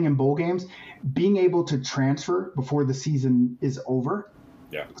not playing in bowl games, being able to transfer before the season is over.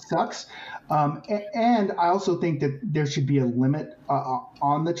 Yeah, sucks. And I also think that there should be a limit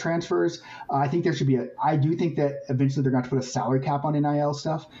on the transfers. I think there should be I do think that eventually they're going to put a salary cap on NIL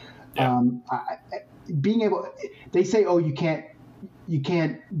stuff. Yeah. Being able, they say, you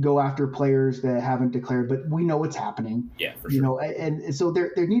can't go after players that haven't declared, but we know what's happening. Yeah, for sure. And so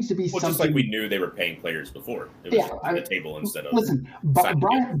there needs to be something. Just like we knew they were paying players before. It was on the table instead of. Listen,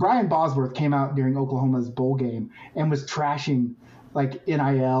 Brian Bosworth came out during Oklahoma's bowl game and was trashing like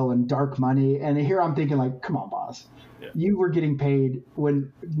NIL and dark money. And here I'm thinking like, come on, boss. Yeah. You were getting paid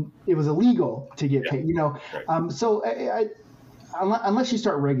when it was illegal to get paid, Right. So unless you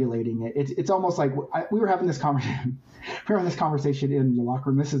start regulating it, it's almost like we were having this conversation. We were having this conversation in the locker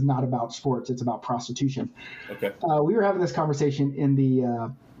room. This is not about sports; it's about prostitution. Okay. We were having this conversation in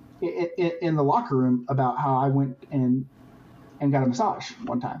the locker room about how I went and got a massage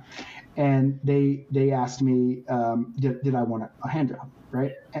one time, and they asked me, did I want a hand job,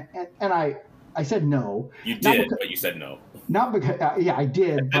 right? And I said no. You did, but you said no. Not because I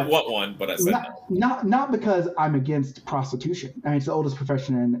did. I want one, but I said no. Not because I'm against prostitution. I mean, it's the oldest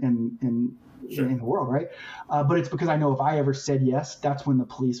profession in the world, right? But it's because I know if I ever said yes, that's when the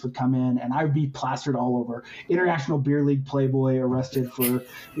police would come in and I would be plastered all over. International Beer League Playboy arrested for,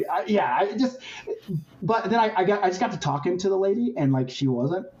 But then I just got to talking to the lady, and like she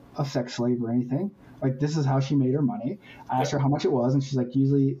wasn't a sex slave or anything. Like this is how she made her money. I asked her how much it was, and she's like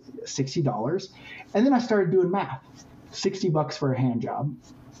usually $60. And then I started doing math, $60 for a hand job.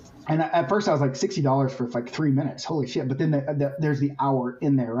 And at first I was like $60 for like 3 minutes. Holy shit. But then there's the hour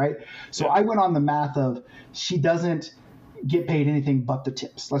in there, right? So I went on the math of she doesn't get paid anything but the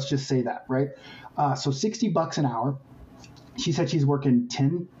tips. Let's just say that, right? So $60 an hour. She said she's working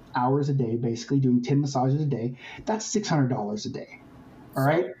 10 hours a day, basically doing 10 massages a day, that's $600 a day. All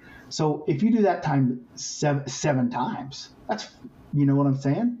right. So if you do that time seven times, that's, you know what I'm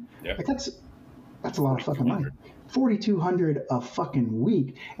saying? Yeah. Like that's a lot of fucking money. 4,200 a fucking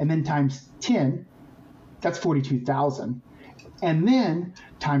week, and then times 10, that's 42,000, and then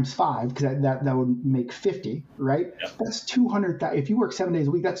times 5, because that would make 50, right? Yeah. That's 200,000. If you work 7 days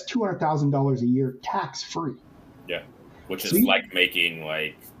a week, that's $200,000 a year tax free. Yeah, which is like making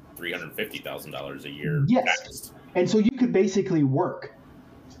like $350,000 a year. Yes, taxed. And so you could basically work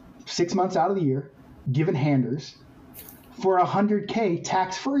 6 months out of the year, giving handers, for $100K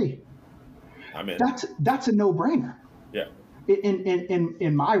tax free. I'm in. That's a no-brainer. Yeah.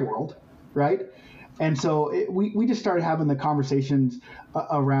 In my world, right? And so we just started having the conversations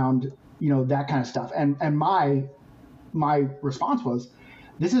around, you know, that kind of stuff. And my response was,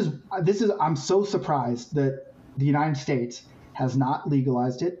 this is I'm so surprised that the United States has not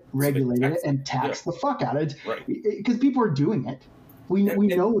legalized it, regulated it, and taxed the fuck out of it. Right. Because people are doing it. We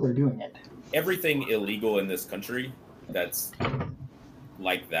know they're doing it. Everything illegal in this country that's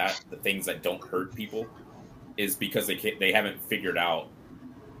like that, the things that don't hurt people, is because they haven't figured out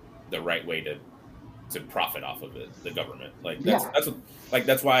the right way to profit off of it. The government,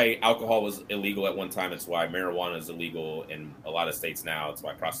 that's why alcohol was illegal at one time. It's why marijuana is illegal in a lot of states now. It's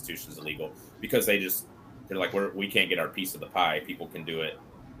why prostitution is illegal, because they're like, we can't get our piece of the pie. People can do it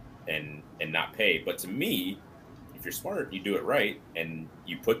and not pay. But to me, if you're smart, you do it right, and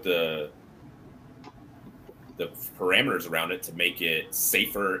you put the parameters around it to make it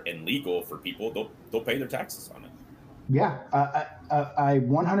safer and legal for people, they'll pay their taxes on it. Yeah, I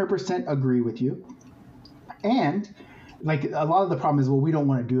 100% agree with you. And like, a lot of the problem is, well, we don't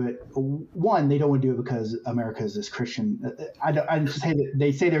want to do it. One, they don't want to do it because America is this Christian. I just say that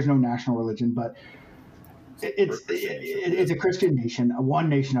they say there's no national religion, but it's a Christian nation, one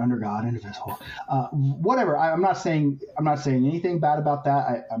nation under God, indivisible. Whatever. I'm not saying anything bad about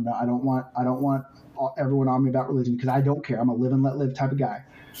that. I don't want everyone on me about religion, because I don't care. I'm a live and let live type of guy.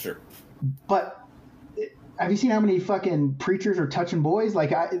 Sure. But have you seen how many fucking preachers are touching boys? Like,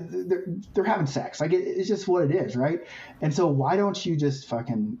 they're having sex. Like, it's just what it is, right? And so why don't you just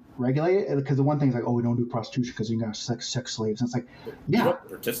fucking regulate it? Because the one thing is like, oh, we don't do prostitution because you got sex slaves. And it's like, yeah. You don't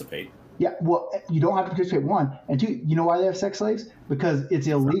participate. Yeah, well, you don't have to participate, one. And two, you know why they have sex slaves? Because it's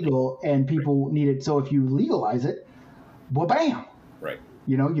illegal and people need it. So if you legalize it, well, bam. Right.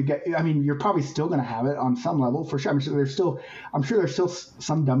 You know, you're probably still going to have it on some level, for sure. I'm sure there's still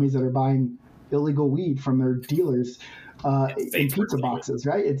some dummies that are buying illegal weed from their dealers in pizza boxes,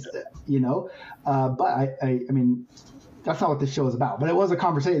 right? It's, you know, but I mean, that's not what this show is about. But it was a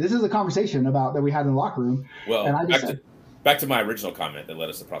conversation. This is a conversation that we had in the locker room. Well, and I just back to my original comment that led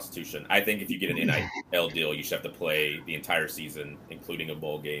us to prostitution. I think if you get an NIL deal, you should have to play the entire season, including a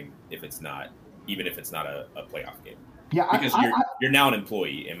bowl game, even if it's not a playoff game. Yeah, because you're now an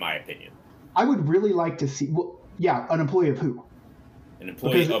employee, in my opinion. I would really like to see. Well, yeah, an employee of who? An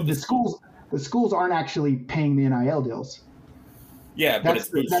employee because of the schools. The schools aren't actually paying the NIL deals. Yeah, but it's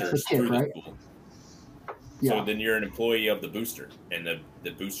boosters that's the kick, through right? the school. Yeah. So then you're an employee of the booster, and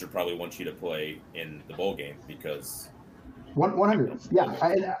the booster probably wants you to play in the bowl game because 100.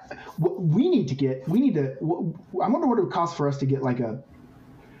 Yeah, we need to. I wonder what it would cost for us to get like a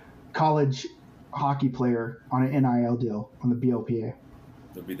college hockey player on an NIL deal on the BLPA.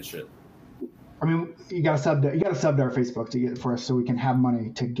 That'd be the shit. I mean, you got to sub to our Facebook to get it for us, so we can have money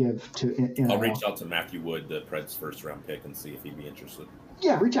to give to NIL. I'll reach out to Matthew Wood, the Preds' first round pick, and see if he'd be interested.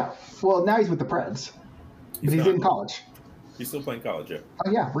 Yeah, reach out. Well, now he's with the Preds, but he's in college. He's still playing college, yeah.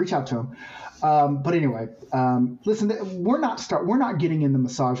 Oh yeah, reach out to him. But anyway, listen, we're not getting in the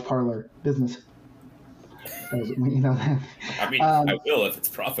massage parlor business. You know, I mean, I will if it's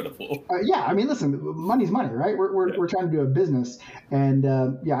profitable. Yeah, I mean, listen, money's money, right? We're trying to do a business, and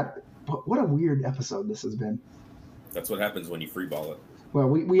but what a weird episode this has been. That's what happens when you freeball it. Well,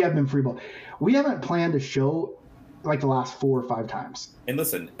 we have been freeball. We haven't planned a show like the last 4 or 5 times. And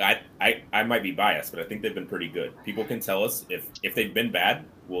listen, I might be biased, but I think they've been pretty good. People can tell us if they've been bad,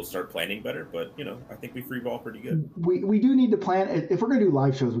 we'll start planning better. But you know, I think we freeball pretty good. We do need to plan. If we're gonna do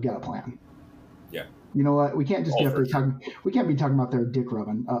live shows, we got to plan. Yeah. You know what? We can't just be up there talking. We can't be talking about their dick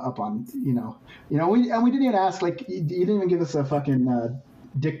rubbing up on. We didn't even ask. Like, you didn't even give us a fucking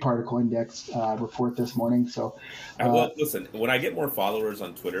dick particle index report this morning. So, well, listen. When I get more followers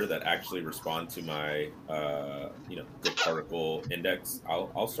on Twitter that actually respond to my dick particle index,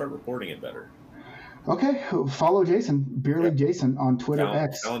 I'll start reporting it better. Okay, follow Jason, Beer League Jason on Twitter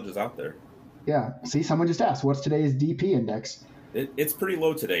X. Challenge is out there. Yeah. See, someone just asked, what's today's DP index? It's pretty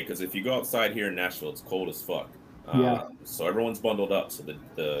low today because if you go outside here in Nashville, it's cold as fuck. Yeah. So everyone's bundled up. So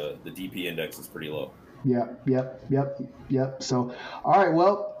the DP index is pretty low. Yep. So, all right.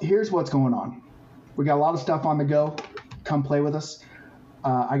 Well, here's what's going on. We got a lot of stuff on the go. Come play with us.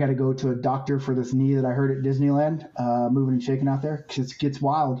 I got to go to a doctor for this knee that I hurt at Disneyland, moving and shaking out there, because it gets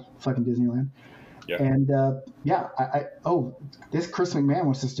wild, fucking Disneyland. Yeah. And this Chris McMahon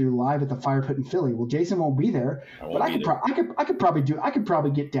wants us to do live at the Fire Pit in Philly. Well, Jason won't be there, but I could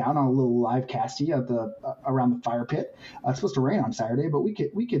probably get down on a little live casty at the around the Fire Pit. It's supposed to rain on Saturday, but we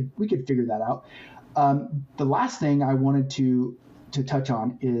could figure that out. The last thing I wanted to touch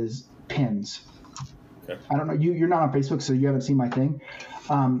on is pins. Okay. I don't know, you're not on Facebook, so you haven't seen my thing.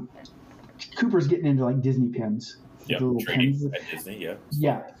 Cooper's getting into like Disney pins. Yeah, trading at Disney, yeah.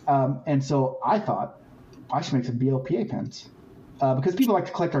 Yeah, and so I thought I should make some BLPA pins because people like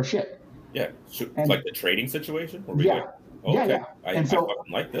to collect our shit. Yeah, like the trading situation. Yeah. I fucking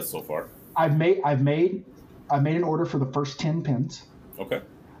like this so far. I've made an order for the first 10 pins. Okay.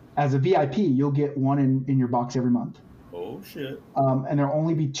 As a VIP, you'll get one in your box every month. Oh shit. And there'll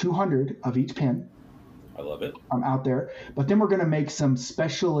only be 200 of each pin. I love it. I'm out there, but then we're gonna make some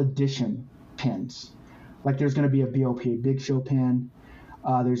special edition pins. Like there's going to be a BLPA Big Show pin.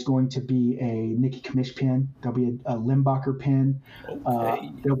 There's going to be a Nikki Kamish pin. There'll be a Limbacher pin. Okay.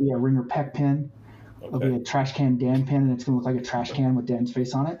 There'll be a Ringer Peck pin. Okay. There'll be a Trash Can Dan pin, and it's going to look like a trash can with Dan's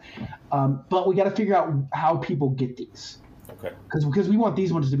face on it. But we got to figure out how people get these. Okay. Because we want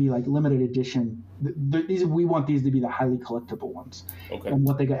these ones to be like limited edition. We want these to be the highly collectible ones. Okay. And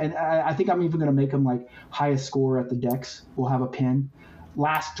what they got, and I think I'm even going to make them like highest score at the decks. We'll have a pin.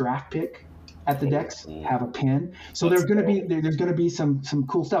 Last draft pick at the decks have a pin. So there's going to be some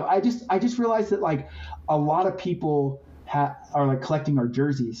cool stuff. I just realized that like a lot of people are like collecting our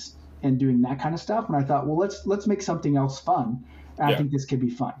jerseys and doing that kind of stuff. And I thought, well, let's make something else fun. And I think this could be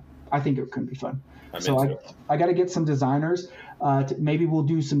fun. I think it could be fun. I got to get some designers. Maybe we'll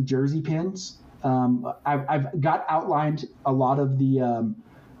do some jersey pins. I've got outlined a lot of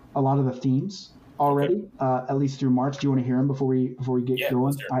the themes already, at least through March. Do you want to hear them before we get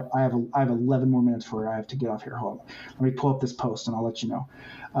going? I have 11 more minutes for I have to get off here. Hold on. Let me pull up this post and I'll let you know.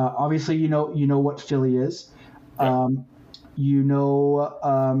 Obviously, you know what Philly is. Yeah. You know.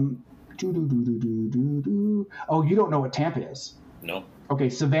 Oh, you don't know what Tampa is? No. Okay,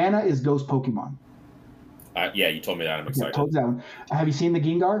 Savannah is Ghost Pokemon. Yeah, you told me that. I'm excited. That one. Have you seen the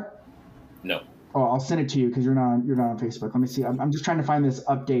Gengar? No. Oh, I'll send it to you because you're not on Facebook. Let me see. I'm just trying to find this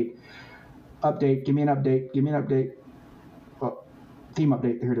update. Give me an update. Oh, theme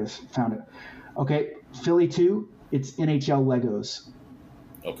update. Here it is. Found it. Okay. Philly 2, it's NHL Legos.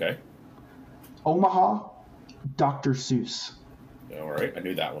 Okay. Omaha, Dr. Seuss. All right. I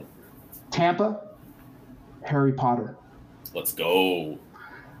knew that one. Tampa, Harry Potter. Let's go.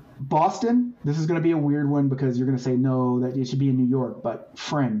 Boston, this is going to be a weird one because you're going to say no, that it should be in New York, but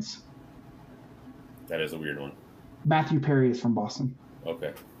Friends. That is a weird one. Matthew Perry is from Boston.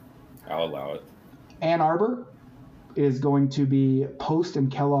 Okay. I'll allow it. Ann Arbor is going to be Post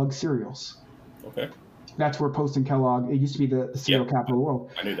and Kellogg cereals. Okay. That's where Post and Kellogg, it used to be the cereal capital of the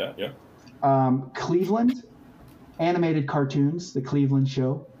world. I knew that, yeah. Cleveland, animated cartoons, The Cleveland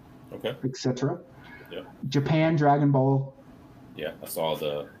Show, okay, etc. Yeah. Japan, Dragon Ball. Yeah, I saw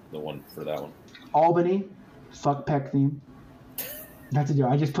the one for that one. Albany, Fuck Peck theme. That's a joke.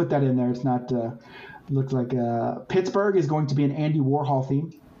 I just put that in there. It's not, looks like, Pittsburgh is going to be an Andy Warhol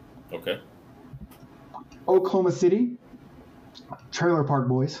theme. Okay. Oklahoma City, Trailer Park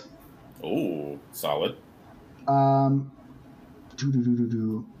Boys. Oh, solid.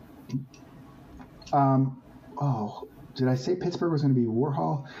 Did I say Pittsburgh was going to be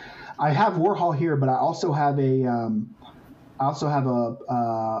Warhol? I have Warhol here, but I also have a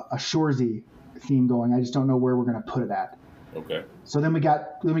Shoresy theme going. I just don't know where we're going to put it at. Okay. So then we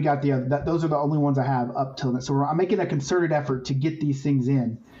got the other. Those are the only ones I have up till then. So I'm making a concerted effort to get these things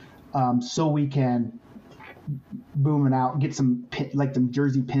in, so we can boom it out, get some some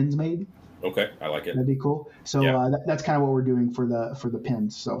jersey pins made. Okay, I like it. That'd be cool. So that's kind of what we're doing for the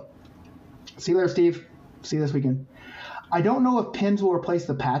pins. So see you later, Steve. See you this weekend. I don't know if pins will replace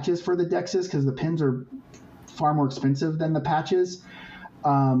the patches for the Dexes because the pins are far more expensive than the patches.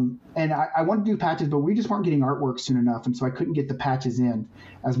 And I wanted to do patches, but we just weren't getting artwork soon enough, and so I couldn't get the patches in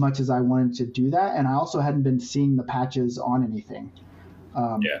as much as I wanted to do that. And I also hadn't been seeing the patches on anything.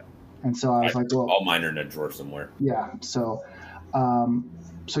 And so I was like, well, all mine are in a drawer somewhere. Yeah. So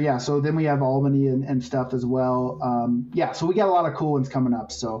then we have Albany and stuff as well. So we got a lot of cool ones coming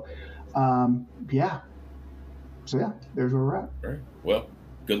up. So, there's where we're at. All right. Well,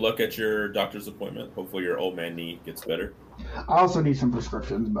 good luck at your doctor's appointment. Hopefully your old man knee gets better. I also need some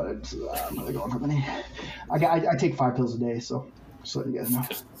prescriptions, but it's I'm really going for the knee. I take 5 pills a day, so you guys know.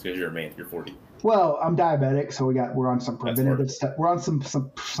 Just because you're a man, you're 40. Well, I'm diabetic, so we're on some preventative stuff. We're on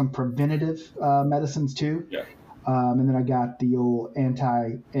some preventative medicines too. Yeah. And then I got the old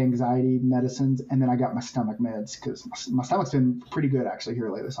anti-anxiety medicines, and then I got my stomach meds because my stomach's been pretty good actually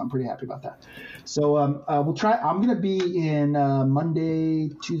here lately, so I'm pretty happy about that. So we'll try. I'm gonna be in Monday,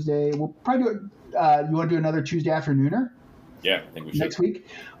 Tuesday. We'll probably do it. You want to do another Tuesday afternooner? Yeah, I think we should. Next week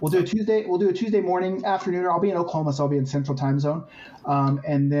we'll do a Tuesday. We'll do a Tuesday morning afternoon. I'll be in Oklahoma, so I'll be in Central Time Zone,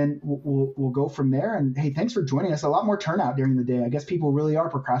 and then we'll go from there. And hey, thanks for joining us. A lot more turnout during the day. I guess people really are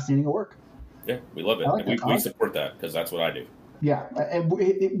procrastinating at work. Yeah, we love it. Like and we support that because that's what I do. Yeah, and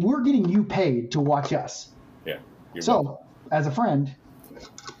we're getting you paid to watch us. Yeah. So welcome. as a friend,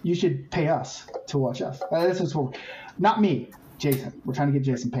 you should pay us to watch us. This is not me, Jason. We're trying to get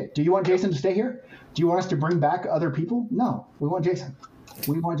Jason paid. Do you want Jason to stay here? Do you want us to bring back other people? No, we want Jason.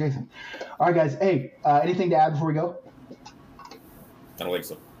 We want Jason. All right, guys. Hey, anything to add before we go? I don't think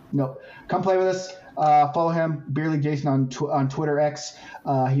so. No. Come play with us. Follow him, Beer League Jason on Twitter X.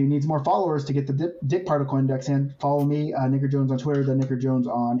 He needs more followers to get the Dick Particle Index in. Follow me, Nicker Jones on Twitter, the Nicker Jones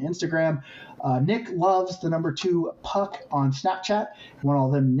on Instagram. Nick loves the number 2 puck on Snapchat. You want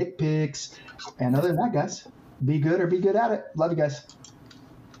all them Nick pics. And other than that, guys, be good or be good at it. Love you guys.